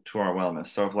to our wellness.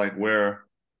 So if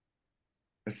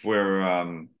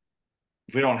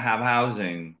we don't have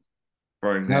housing,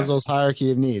 for example, Maslow's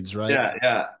hierarchy of needs, right?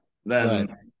 yeah, then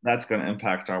Right. that's going to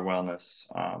impact our wellness.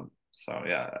 So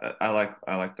yeah, I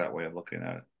like that way of looking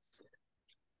at it.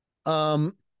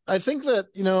 Um, I think that,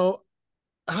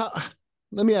 how,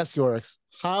 let me ask you, Oryx,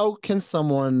 how can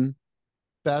someone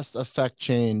best affect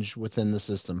change within the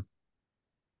system?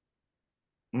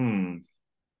 Hmm.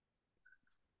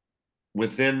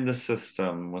 Within the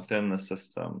system.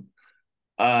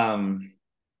 Um,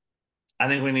 I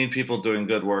think we need people doing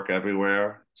good work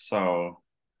everywhere. So,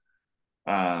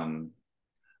 um,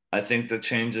 I think the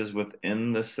changes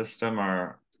within the system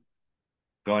are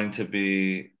going to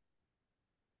be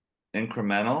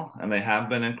incremental, and they have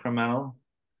been incremental.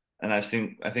 And I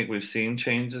think we've seen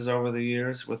changes over the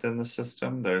years within the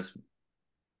system. There's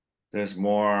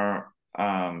more,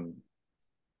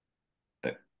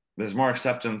 there's more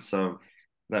acceptance of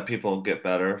that people get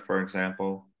better, for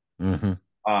example.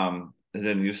 Mm-hmm. It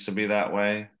didn't used to be that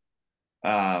way.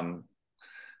 Um,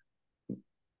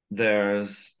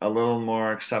 there's a little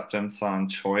more acceptance on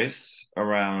choice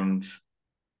around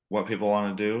what people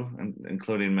want to do,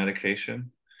 including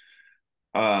medication.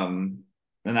 Um,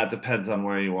 and that depends on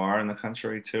where you are in the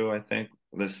country too. I think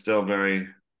there's still very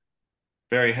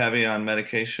very heavy on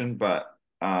medication, but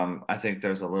I think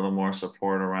there's a little more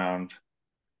support around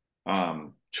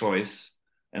choice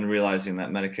and realizing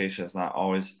that medication is not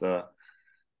always the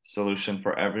solution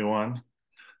for everyone.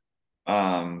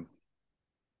 Um,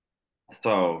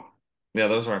 so yeah,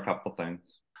 those are a couple things.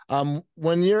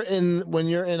 When you're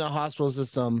in a hospital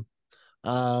system,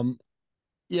 um,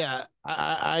 yeah,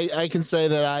 I can say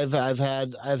that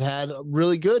I've had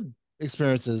really good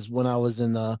experiences when I was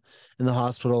in the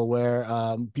hospital where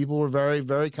people were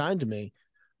very kind to me.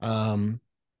 Um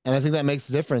and I think that makes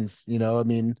a difference, you know. I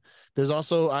mean, I've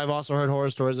also heard horror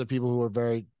stories of people who were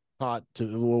very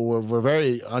were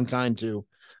very unkind to.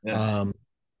 Yeah, Um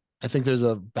I think there's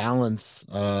a balance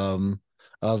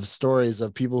of stories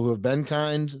of people who have been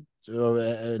kind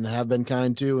and have been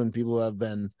kind to, and people who have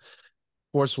been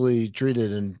forcefully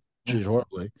treated and yeah, treated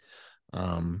horribly.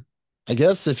 Um, I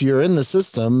guess if you're in the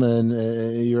system and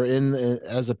you're in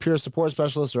as a peer support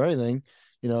specialist or anything,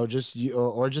 you know, just you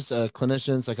or just a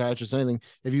clinician, psychiatrist, anything.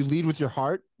 If you lead with your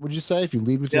heart, would you say if you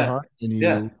lead with your yeah, heart and yeah,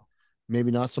 you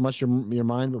maybe not so much your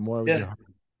mind, but more with your yeah, heart?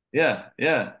 yeah,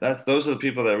 yeah. Those are the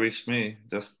people that reached me.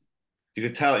 Just you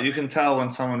can tell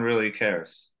when someone really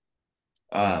cares.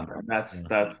 Yeah, And yeah,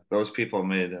 that's those people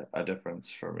made a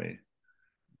difference for me.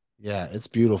 yeah. It's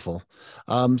beautiful.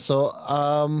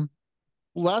 So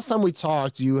last time we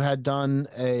talked, you had done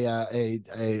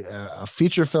a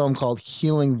feature film called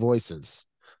Healing Voices.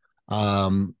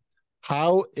 Um,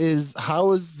 how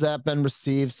has that been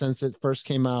received since it first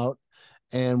came out?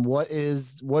 And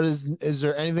is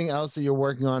there anything else that you're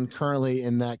working on currently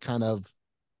in that kind of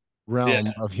Yeah,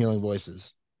 realm of healing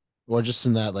voices, or just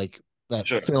in that like that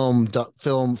sure.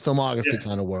 filmography Yeah,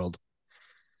 kind of world?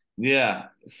 yeah.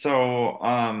 So,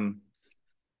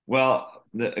 well,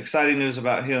 the exciting news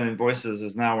about Healing Voices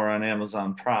is now we're on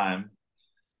Amazon Prime,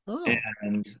 Oh,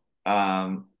 and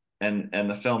um, and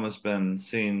the film has been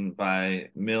seen by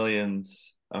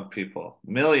millions of people,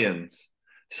 millions.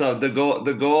 So the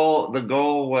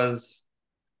goal was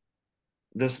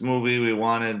this movie we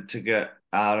wanted to get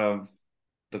out of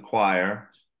the choir,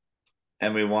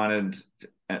 and we wanted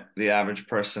the average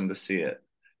person to see it,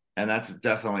 and that's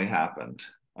definitely happened.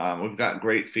 We've got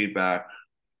great feedback.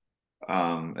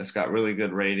 It's got really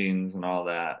good ratings and all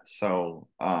that. So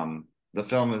the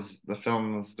film is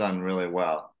done really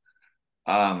well.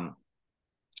 Um,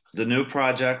 the new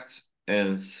project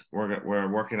is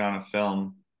we're working on a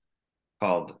film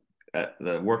called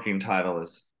the working title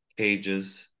is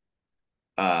Cages,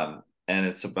 and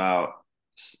it's about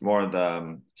more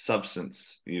the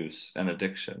substance use and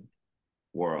addiction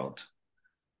world.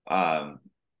 Um,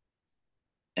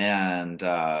 and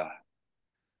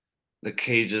The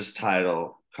Cages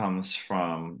title comes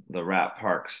from the rat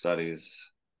park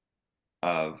studies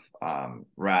of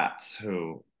rats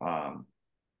who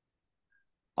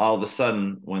all of a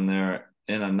sudden, when they're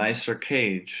in a nicer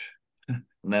cage and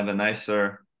they have a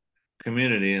nicer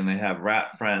community and they have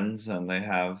rat friends and they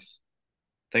have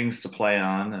things to play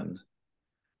on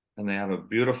and they have a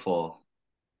beautiful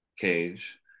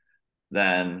cage,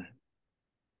 then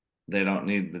they don't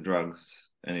need the drugs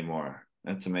anymore.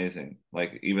 It's amazing.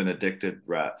 Like even addicted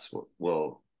rats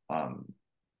will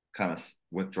kind of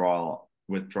withdraw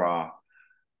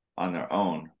on their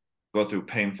own, go through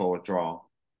painful withdrawal,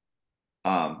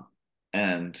 um,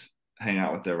 and hang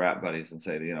out with their rat buddies and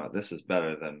say, you know, this is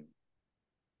better than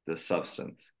this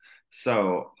substance.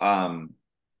 So,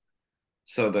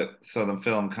 so the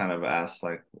film kind of asks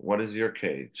like, what is your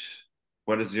cage?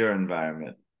 What is your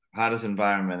environment? How does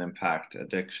environment impact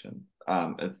addiction?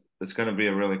 It's going to be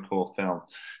a really cool film,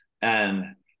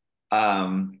 and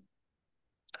um,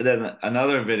 then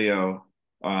another video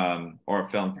or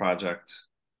film project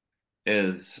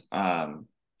is that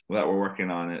we're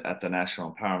working on it at the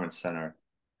National Empowerment Center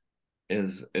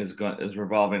is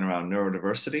revolving around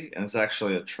neurodiversity, and it's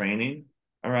actually a training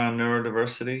around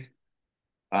neurodiversity.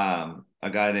 A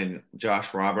guy named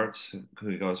Josh Roberts,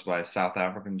 who goes by South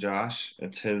African Josh,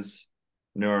 it's his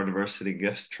neurodiversity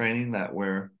gifts training that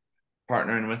we're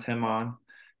partnering with him on,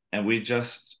 and we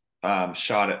just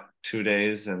shot it 2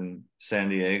 days in San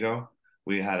Diego.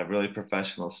 We had a really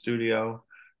professional studio.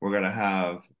 We're gonna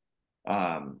have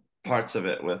parts of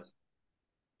it with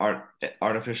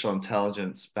artificial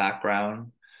intelligence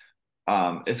background.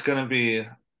 It's going to be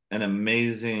an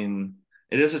amazing.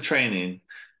 It is a training,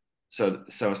 so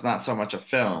it's not so much a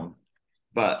film,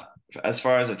 but as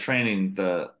far as a training,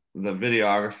 the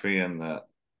videography and the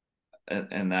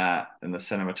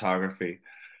cinematography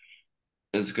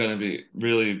is going to be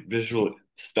really visually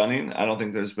stunning. I don't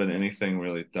think there's been anything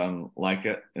really done like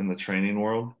it in the training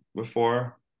world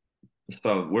before.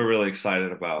 So we're really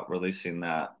excited about releasing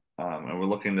that, and we're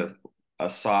looking to a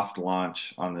soft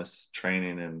launch on this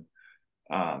training in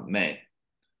May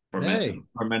for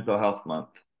Mental Health Month.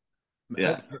 Uh,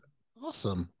 Yeah.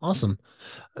 Awesome.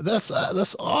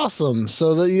 That's awesome.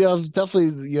 So that you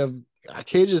have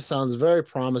cages sounds very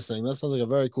promising. That sounds like a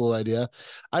very cool idea.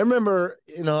 I remember,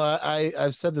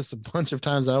 I've said this a bunch of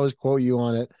times. I always quote you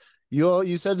on it.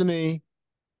 You said to me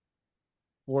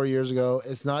 4 years ago,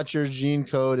 it's not your gene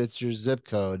code, it's your zip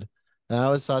code. And I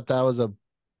always thought that was a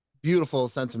beautiful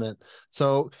sentiment.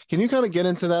 So can you kind of get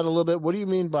into that a little bit? What do you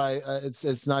mean by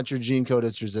it's not your gene code,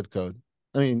 it's your zip code?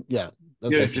 I mean, yeah,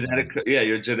 Your genetic, yeah,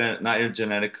 your genetic, not your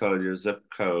genetic code, your zip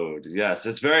code. Yes,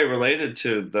 it's very related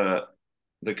to the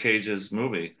Cages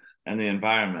movie and the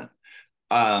environment.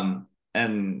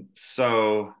 And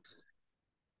so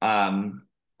um,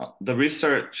 the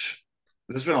research,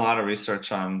 there's been a lot of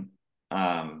research on,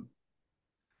 um,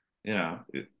 you know,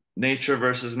 nature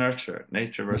versus nurture,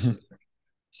 nature versus.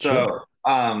 Sure.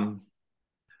 So,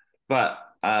 but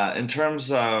in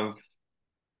terms of,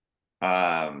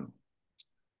 um,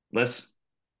 let's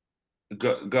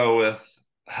go with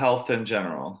health in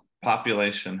general,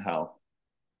 population health.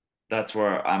 That's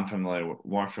where I'm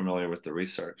more familiar with the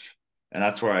research, and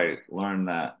that's where I learned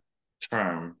that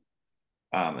term.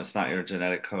 It's not your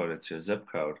genetic code; it's your zip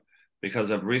code, because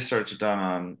of research done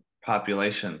on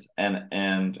populations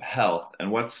and health.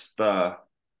 And what's a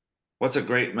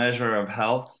great measure of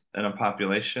health in a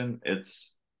population?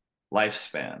 It's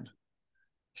lifespan.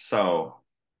 So,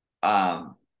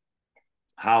 um,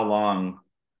 how long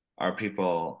are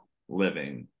people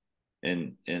living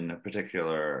in a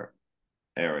particular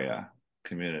area,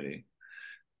 community?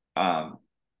 Um,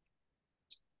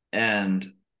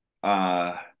 and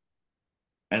uh,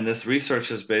 and this research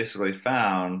has basically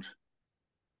found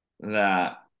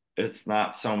that it's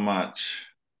not so much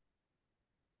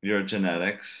your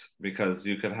genetics, because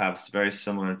you could have very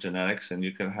similar genetics and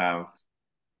you could have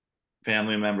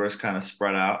family members kind of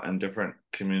spread out in different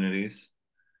communities.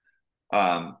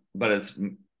 But it's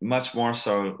much more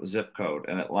so zip code,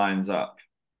 and it lines up.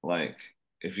 Like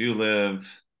if you live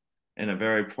in a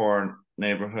very poor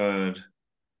neighborhood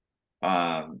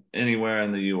anywhere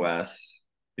in the US,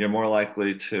 you're more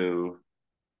likely to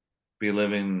be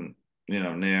living,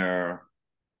 near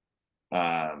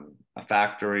a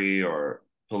factory or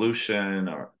pollution,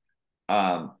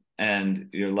 and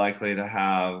you're likely to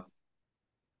have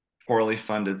poorly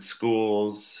funded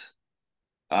schools,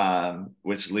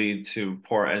 which lead to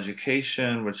poor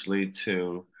education, which lead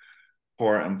to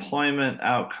poor employment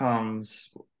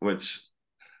outcomes, which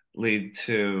lead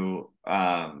to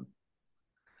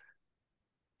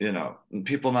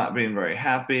people not being very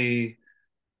happy,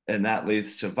 and that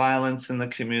leads to violence in the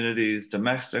communities,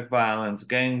 domestic violence,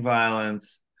 gang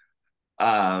violence,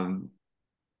 um,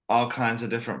 all kinds of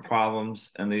different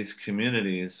problems in these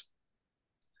communities.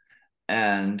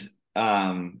 And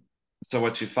so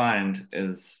what you find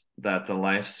is that the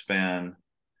lifespan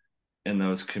in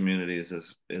those communities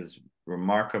is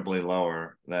remarkably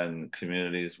lower than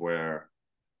communities where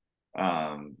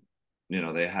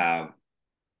they have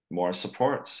more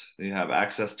supports. You have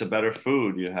access to better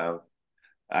food, you have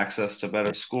access to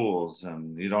better schools,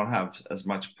 and you don't have as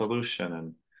much pollution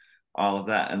and all of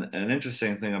that. And an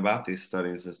interesting thing about these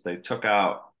studies is they took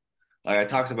out, like I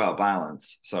talked about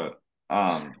violence. So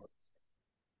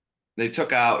they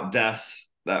took out deaths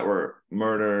that were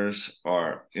murders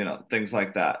or, things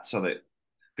like that. So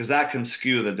because that can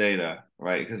skew the data,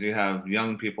 right? Because you have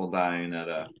young people dying at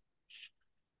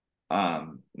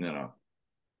um, you know,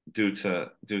 due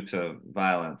to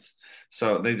violence.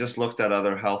 So they just looked at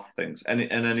other health things, and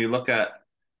then you look at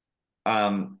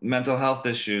mental health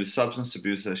issues, substance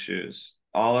abuse issues.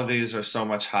 All of these are so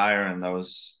much higher in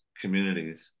those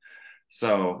communities.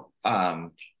 So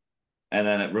and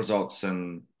then it results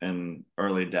in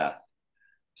early death.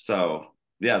 So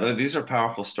yeah, these are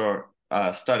powerful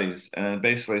studies, and it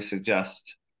basically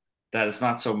suggest that it's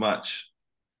not so much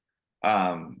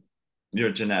um,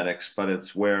 your genetics, but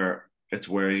it's where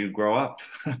you grow up.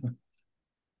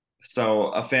 So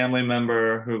a family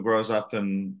member who grows up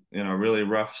in a really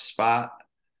rough spot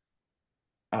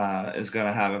is going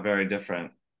to have a very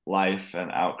different life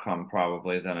and outcome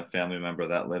probably than a family member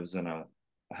that lives in a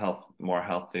more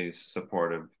healthy,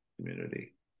 supportive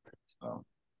community. So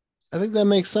I think that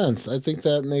makes sense. I think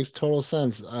that makes total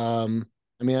sense. I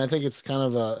mean, I think it's kind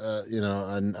of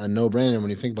a no-brainer when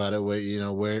you think about it.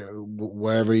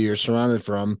 Wherever you're surrounded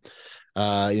from,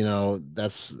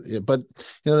 that's. But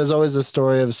there's always this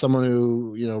story of someone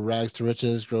who rags to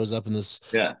riches, grows up in this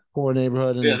yeah, poor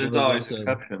neighborhood, yeah, and there's lives up always to.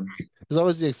 exceptions. There's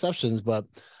always the exceptions, but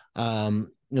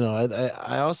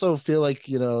I also feel like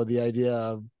the idea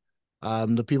of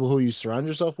The people who you surround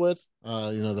yourself with,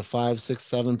 the 5, 6,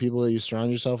 7 people that you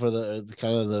surround yourself with are the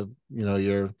kind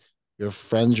of your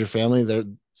friends, your family.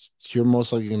 You're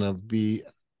most likely gonna be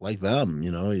like them. I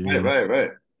Right, mean, right,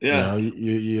 right. Yeah.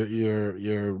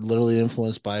 you're literally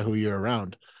influenced by who you're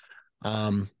around.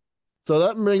 Um, so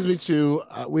that brings me to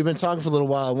we've been talking for a little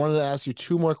while. I wanted to ask you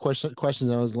two more questions,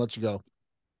 and I was gonna let you go.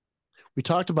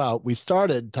 We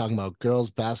started talking about girls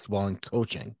basketball and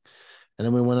coaching, and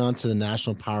then we went on to the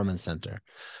National Empowerment Center.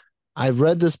 I've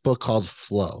read this book called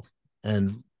Flow,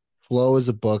 and Flow is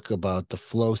a book about the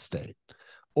flow state.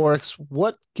 Oryx,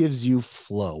 what gives you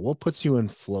flow? What puts you in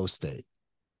flow state?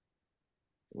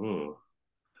 Ooh.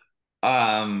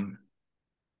 Um,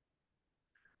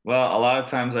 well, a lot of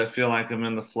times I feel like I'm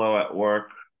in the flow at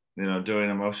work, doing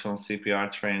emotional CPR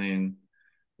training,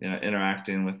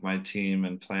 interacting with my team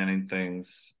and planning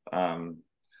things.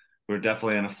 We're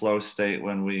definitely in a flow state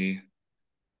when we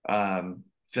filmed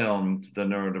the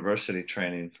neurodiversity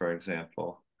training, for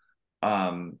example.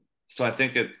 So I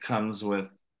think it comes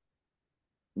with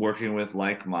working with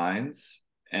like minds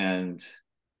and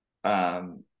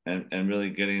and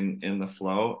really getting in the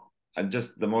flow.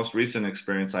 Just the most recent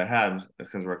experience I had,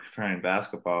 because we're comparing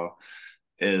basketball,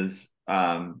 is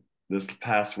this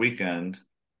past weekend.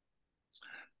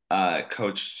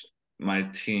 Coached my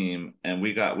team, and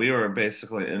we were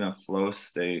basically in a flow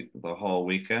state the whole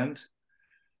weekend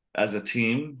as a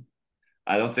team.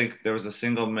 I don't think there was a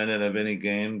single minute of any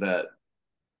game that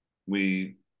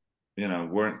we,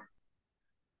 weren't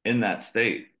in that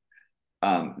state.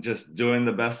 Just doing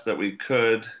the best that we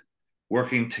could,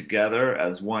 working together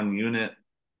as one unit.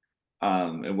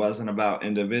 It wasn't about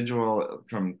individual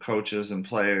from coaches and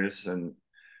players, and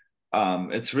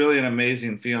it's really an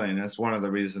amazing feeling. It's one of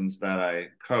the reasons that I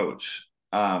coach.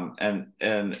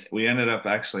 And we ended up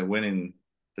actually winning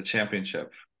the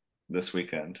championship this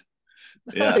weekend.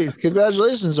 Yeah. Nice.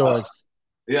 Congratulations, Uh, Oryx.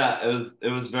 yeah, it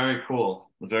was very cool.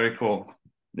 Very cool.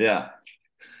 Yeah.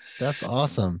 That's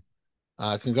awesome.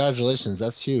 Congratulations.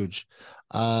 That's huge.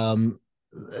 Um,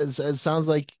 it sounds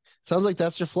like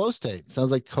that's your flow state. Sounds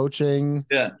like coaching,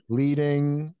 Yeah.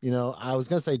 leading. I was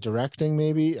gonna say directing.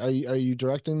 Maybe are you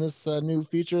directing this new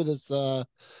feature? This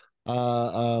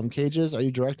cages. Are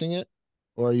you directing it,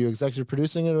 or are you executive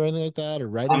producing it, or anything like that, or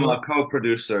writing I'm it? a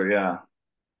co-producer, yeah.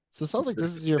 So it sounds like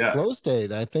this is your Yeah. flow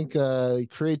state. I think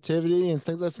creativity and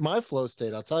things. That's my flow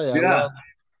state. I'll tell you. Yeah.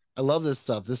 I love this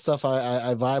stuff. This stuff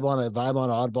I vibe on. I vibe on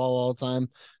Oddball all the time.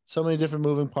 So many different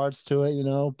moving parts to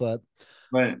it, but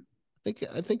Right. I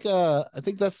think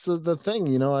that's the thing,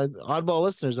 Oddball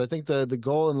listeners. I think the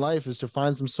goal in life is to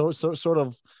find some sort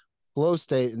of flow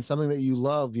state and something that you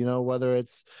love, whether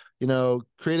it's,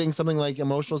 creating something like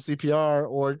emotional CPR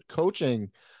or coaching,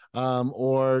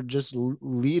 or just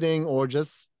leading or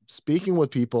just speaking with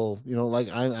people, like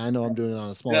I know I'm doing it on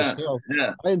a smaller Yeah. scale.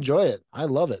 Yeah. I enjoy it. I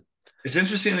love it. It's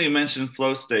interesting that you mentioned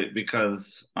flow state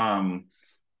because uh,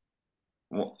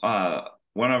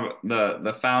 one of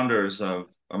the founders of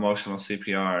emotional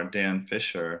CPR, Dan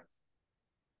Fisher,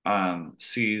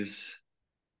 sees,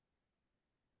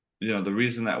 the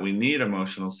reason that we need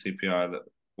emotional CPR, that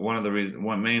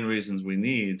one main reasons we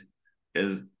need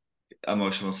is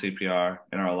emotional CPR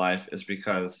in our life is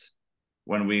because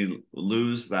when we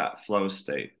lose that flow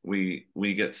state, we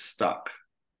get stuck.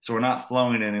 So we're not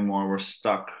flowing anymore, we're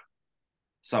stuck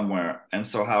somewhere. And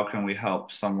so how can we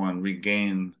help someone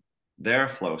regain their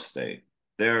flow state,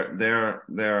 their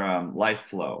life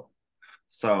flow?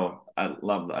 So I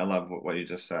love what you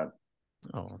just said.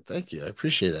 Oh, thank you. I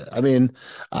appreciate it. I mean,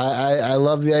 I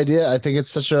love the idea. I think it's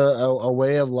such a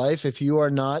way of life. If you are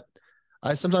not,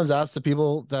 I sometimes ask the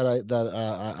people I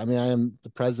mean, I am the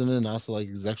president and also like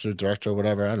executive director or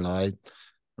whatever. I don't know.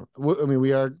 I mean,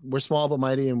 we're small but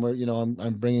mighty, and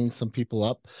I'm bringing some people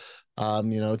up,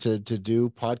 to do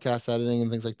podcast editing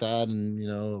and things like that,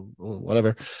 and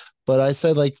whatever. But I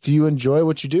said, like, do you enjoy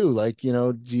what you do? Like,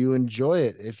 do you enjoy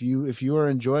it? If you are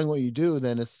enjoying what you do,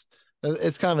 then it's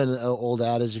kind of an old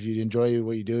adage. If you enjoy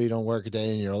what you do, you don't work a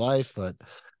day in your life. But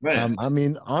Right. I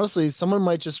mean, honestly, someone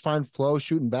might just find flow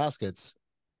shooting baskets.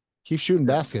 Keep shooting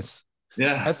baskets. I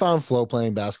Yeah. found flow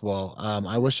playing basketball.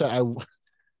 I wish man,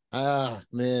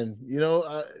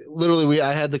 literally,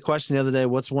 I had the question the other day.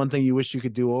 What's one thing you wish you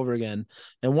could do over again?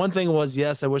 And one thing was,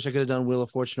 yes, I wish I could have done Wheel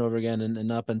of Fortune over again and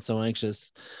not been so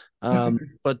anxious.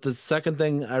 But the second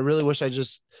thing, I really wish I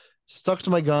just stuck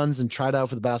to my guns and tried out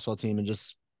for the basketball team and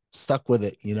just stuck with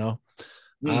it. Hmm.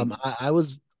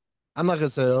 I'm not gonna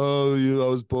say, oh, I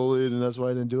was bullied and that's why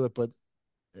I didn't do it, but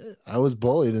I was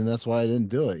bullied and that's why I didn't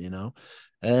do it.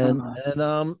 And Uh-huh.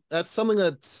 and that's something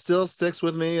that still sticks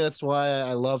with me. That's why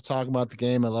I love talking about the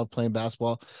game. I love playing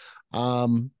basketball.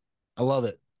 Um I love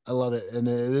it. I love it. And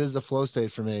it is a flow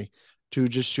state for me to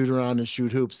just shoot around and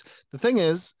shoot hoops. The thing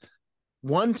is,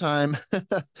 one time,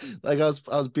 like I was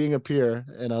being a peer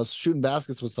and I was shooting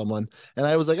baskets with someone, and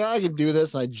I was like, oh, I can do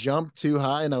this. And I jumped too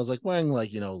high, and I was like wearing like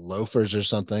loafers or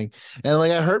something, and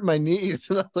like I hurt my knees,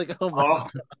 and I was like, oh my Oh,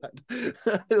 god,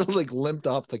 it was like limped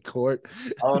off the court.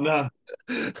 oh no.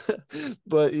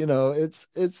 But it's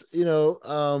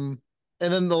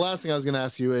and then the last thing I was going to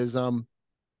ask you is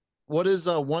what is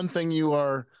one thing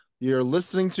you're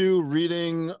listening to,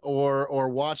 reading, or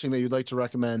watching that you'd like to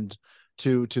recommend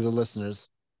to the listeners?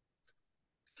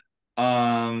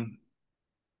 Um,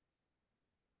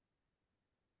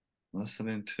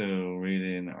 Listening to,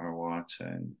 reading, or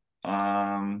watching.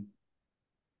 Um,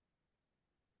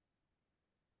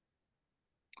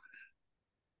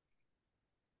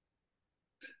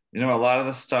 a lot of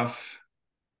the stuff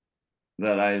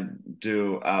that I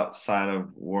do outside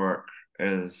of work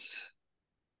is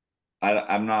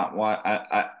I'm not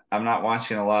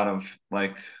watching a lot of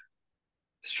like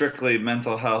strictly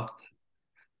mental health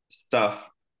stuff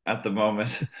at the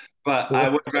moment. But I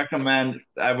would recommend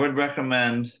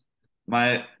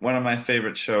my one of my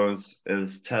favorite shows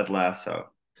is Ted Lasso.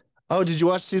 Oh, did you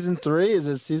watch season 3? Is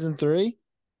it season 3?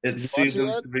 Did It's you watch it season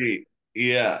yet? 3.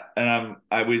 Yeah, and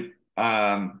I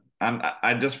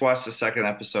just watched the second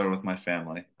episode with my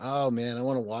family. Oh man, I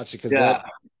want to watch it because that Yeah.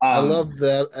 I Um, love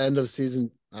the end of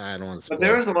season. I don't want to but spoil.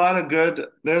 there's a lot of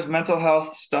there's mental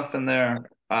health stuff in there.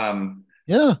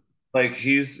 Yeah, Like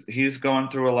he's going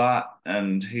through a lot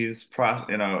and he's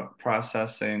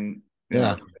processing,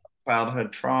 yeah,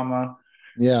 childhood trauma.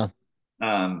 yeah.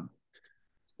 Um,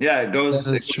 yeah, That it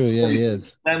is true. goes Yeah, he pretty,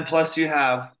 is. and plus you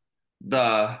have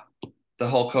the the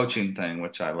whole coaching thing,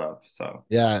 which I love. So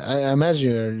Yeah, I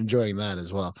imagine you're enjoying that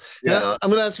as well. And yeah. I'm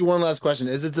going to ask you one last question.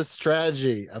 Is it the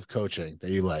strategy of coaching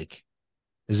that you like?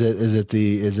 Is it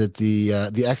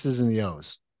the X's and the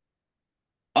O's?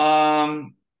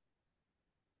 Um,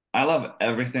 I love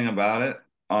everything about it,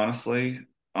 honestly.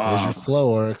 There's your Um,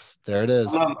 flow works. There it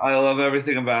is. I love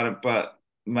everything about it, but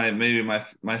maybe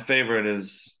my favorite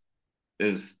is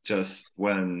just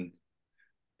when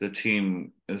the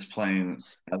team is playing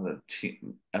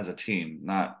as a team,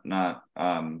 not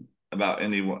about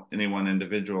any one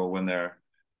individual when they're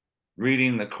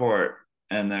reading the court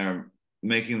and they're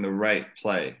making the right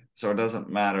play. So it doesn't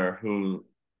matter who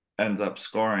ends up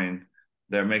scoring,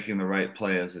 they're making the right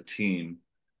play as a team,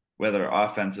 whether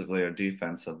offensively or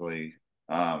defensively.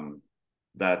 Um,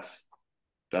 that's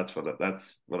that's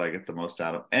what I get the most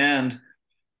out of. And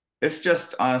it's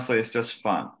just honestly, it's just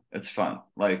fun. It's fun.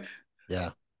 Like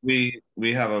Yeah. we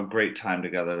have a great time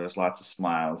together. There's lots of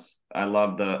smiles. I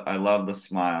love the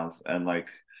smiles and like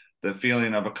the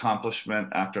feeling of accomplishment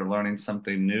after learning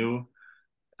something new.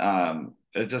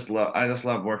 I just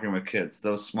love working with kids.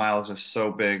 Those smiles are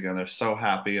so big and they're so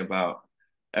happy about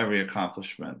every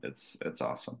accomplishment. It's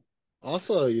awesome.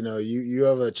 Also, you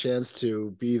have a chance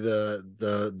to be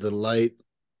the light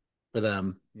for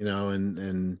them,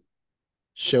 and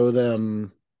show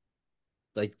them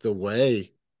like the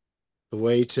way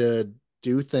to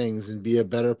do things and be a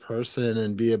better person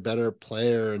and be a better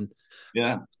player. And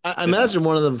Yeah. I Yeah. imagine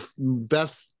one of the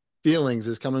best feelings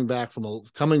is coming back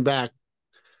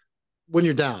when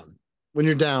you're down. When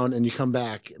you're down and you come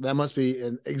back, that must be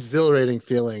an exhilarating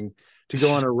feeling to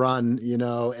go on a run,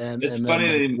 and It's and then funny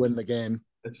like that win the game.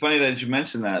 it's funny that you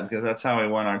mentioned that because that's how we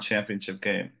won our championship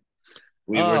game.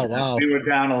 Oh wow, We were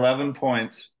down 11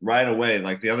 points right away.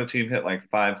 Like the other team hit like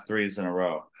five threes in a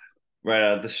row right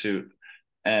out of the shoot.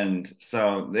 And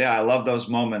so yeah, I love those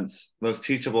moments, those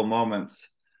teachable moments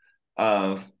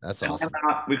of that's awesome.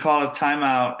 timeout. We call it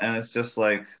timeout, and it's just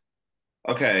like,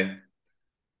 okay,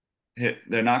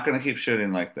 they're not going to keep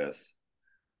shooting like this.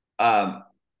 Um,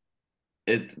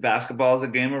 basketball is a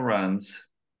game of runs,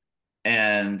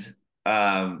 and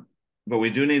but we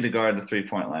do need to guard the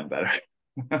 3-point line better.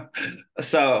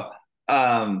 So,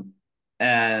 um,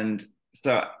 and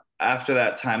so after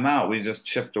that timeout, we just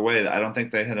chipped away. I don't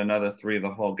think they hit another three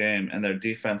the whole game, and our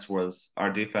defense was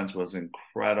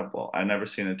incredible. I never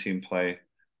seen a team play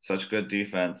such good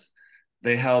defense.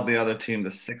 They held the other team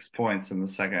to 6 points in the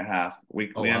second half.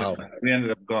 Oh wow. We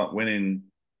ended up winning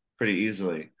pretty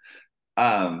easily.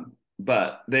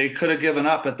 But they could have given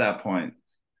up at that point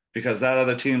because that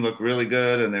other team looked really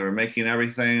good and they were making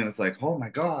everything. And it's like, oh my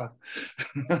God.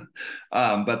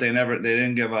 But they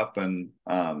didn't give up and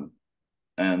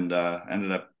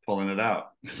ended up pulling it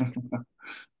out.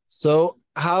 So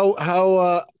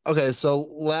how okay, so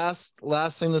last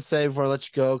thing to say before I let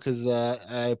you go, because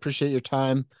I appreciate your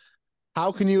time.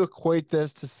 How can you equate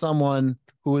this to someone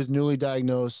who is newly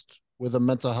diagnosed with a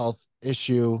mental health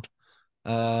issue?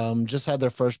 just had their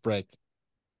first break.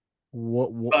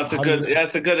 Well, it's a How does good, it? yeah,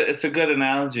 it's a good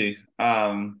analogy.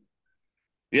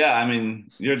 Yeah, I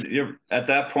mean, you're at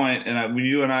that point, and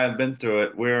you and I have been through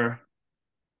it. We're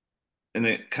in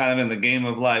the kind of in the game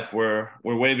of life. We're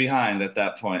way behind at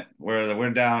that point. We're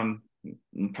down,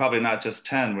 probably not just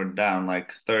 10, we're down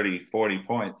like 30, 40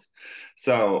 points.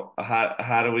 So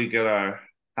how do we get our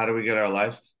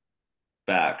life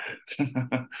back?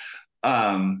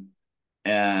 Um,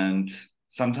 and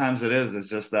sometimes it's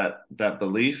just that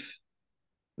belief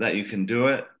that you can do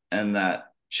it, and that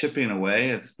chipping away.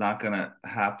 It's not going to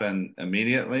happen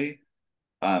immediately.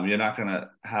 You're not going to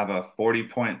have a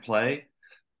 40-point play,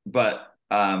 but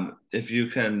if you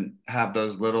can have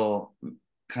those little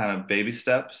kind of baby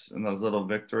steps and those little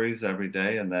victories every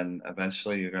day, and then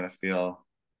eventually you're going to feel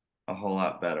a whole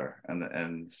lot better.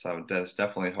 And so there's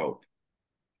definitely hope.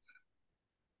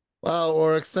 Wow,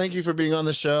 Oryx, thank you for being on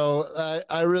the show.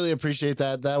 I really appreciate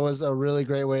that. That was a really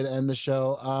great way to end the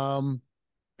show.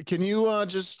 Can you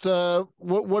just how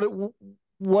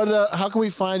can we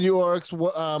find you, Oryx?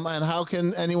 And how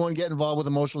can anyone get involved with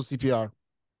emotional CPR?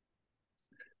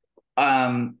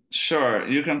 Sure.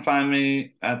 You can find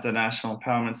me at the National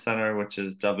Empowerment Center, which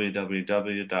is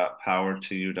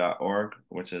www.power2u.org,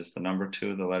 which is the number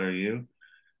two, the letter U.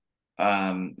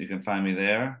 You can find me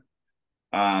there.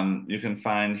 You can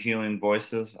find Healing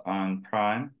Voices on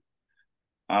Prime.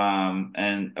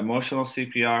 And Emotional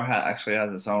CPR actually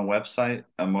has its own website,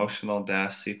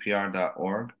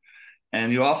 emotional-cpr.org.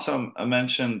 And you also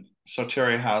mentioned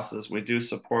Soteria Houses. We do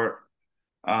support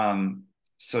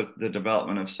so the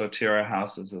development of Soteria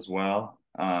Houses as well.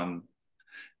 And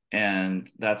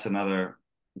that's another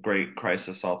great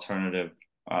crisis alternative.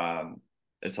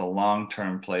 It's a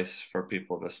long-term place for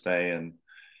people to stay, and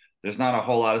there's not a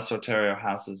whole lot of Soteria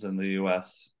Houses in the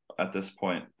U.S. at this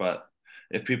point. But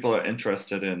if people are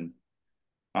interested in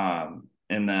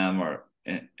them or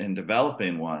in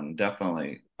developing one,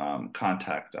 definitely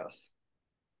contact us.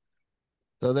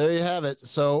 So there you have it.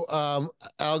 So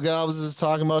Al Galvez is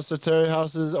talking about Soteria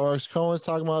Houses. Oryx Cohen is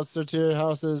talking about Soteria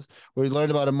Houses. We learned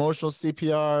about emotional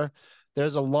CPR.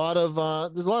 There's a lot of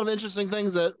interesting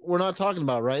things that we're not talking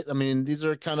about, right? I mean, these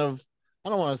are kind of, I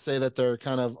don't want to say that they're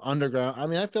kind of underground. I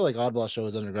mean, I feel like Oddball show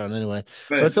is underground anyway,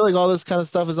 but I feel like all this kind of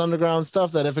stuff is underground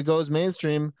stuff that if it goes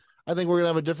mainstream, I think we're gonna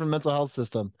have a different mental health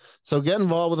system. So get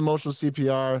involved with emotional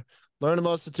CPR, learn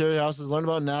about Soteria Houses, learn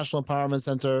about National Empowerment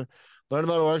Center, learn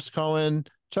about Oryx Cohen.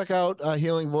 Check out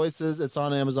Healing Voices. It's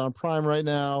on Amazon Prime right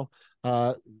now.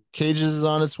 Cages is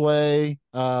on its way.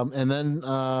 And then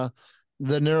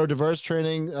the neurodiverse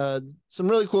training, some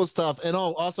really cool stuff. And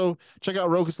also check out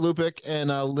Rokas Lupik and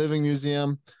Living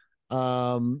Museum.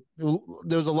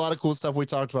 There's a lot of cool stuff we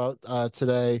talked about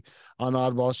today on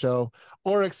Oddball Show.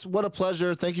 Oryx, what a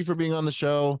pleasure. Thank you for being on the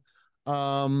show.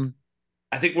 I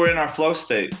think we're in our flow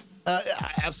state.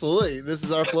 Absolutely. This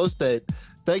is our flow state.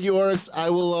 Thank you, Oryx. I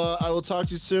will talk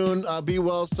to you soon. Be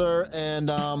well, sir. And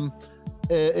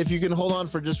if you can hold on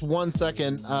for just 1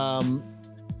 second.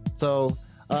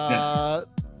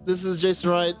 This is Jason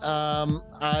Wright.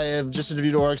 I have just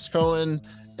interviewed Oryx Cohen.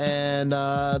 And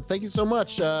thank you so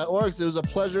much, Oryx. It was a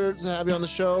pleasure to have you on the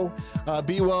show.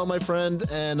 Be well, my friend.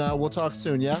 And we'll talk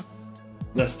soon, yeah?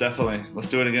 Let's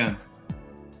do it again.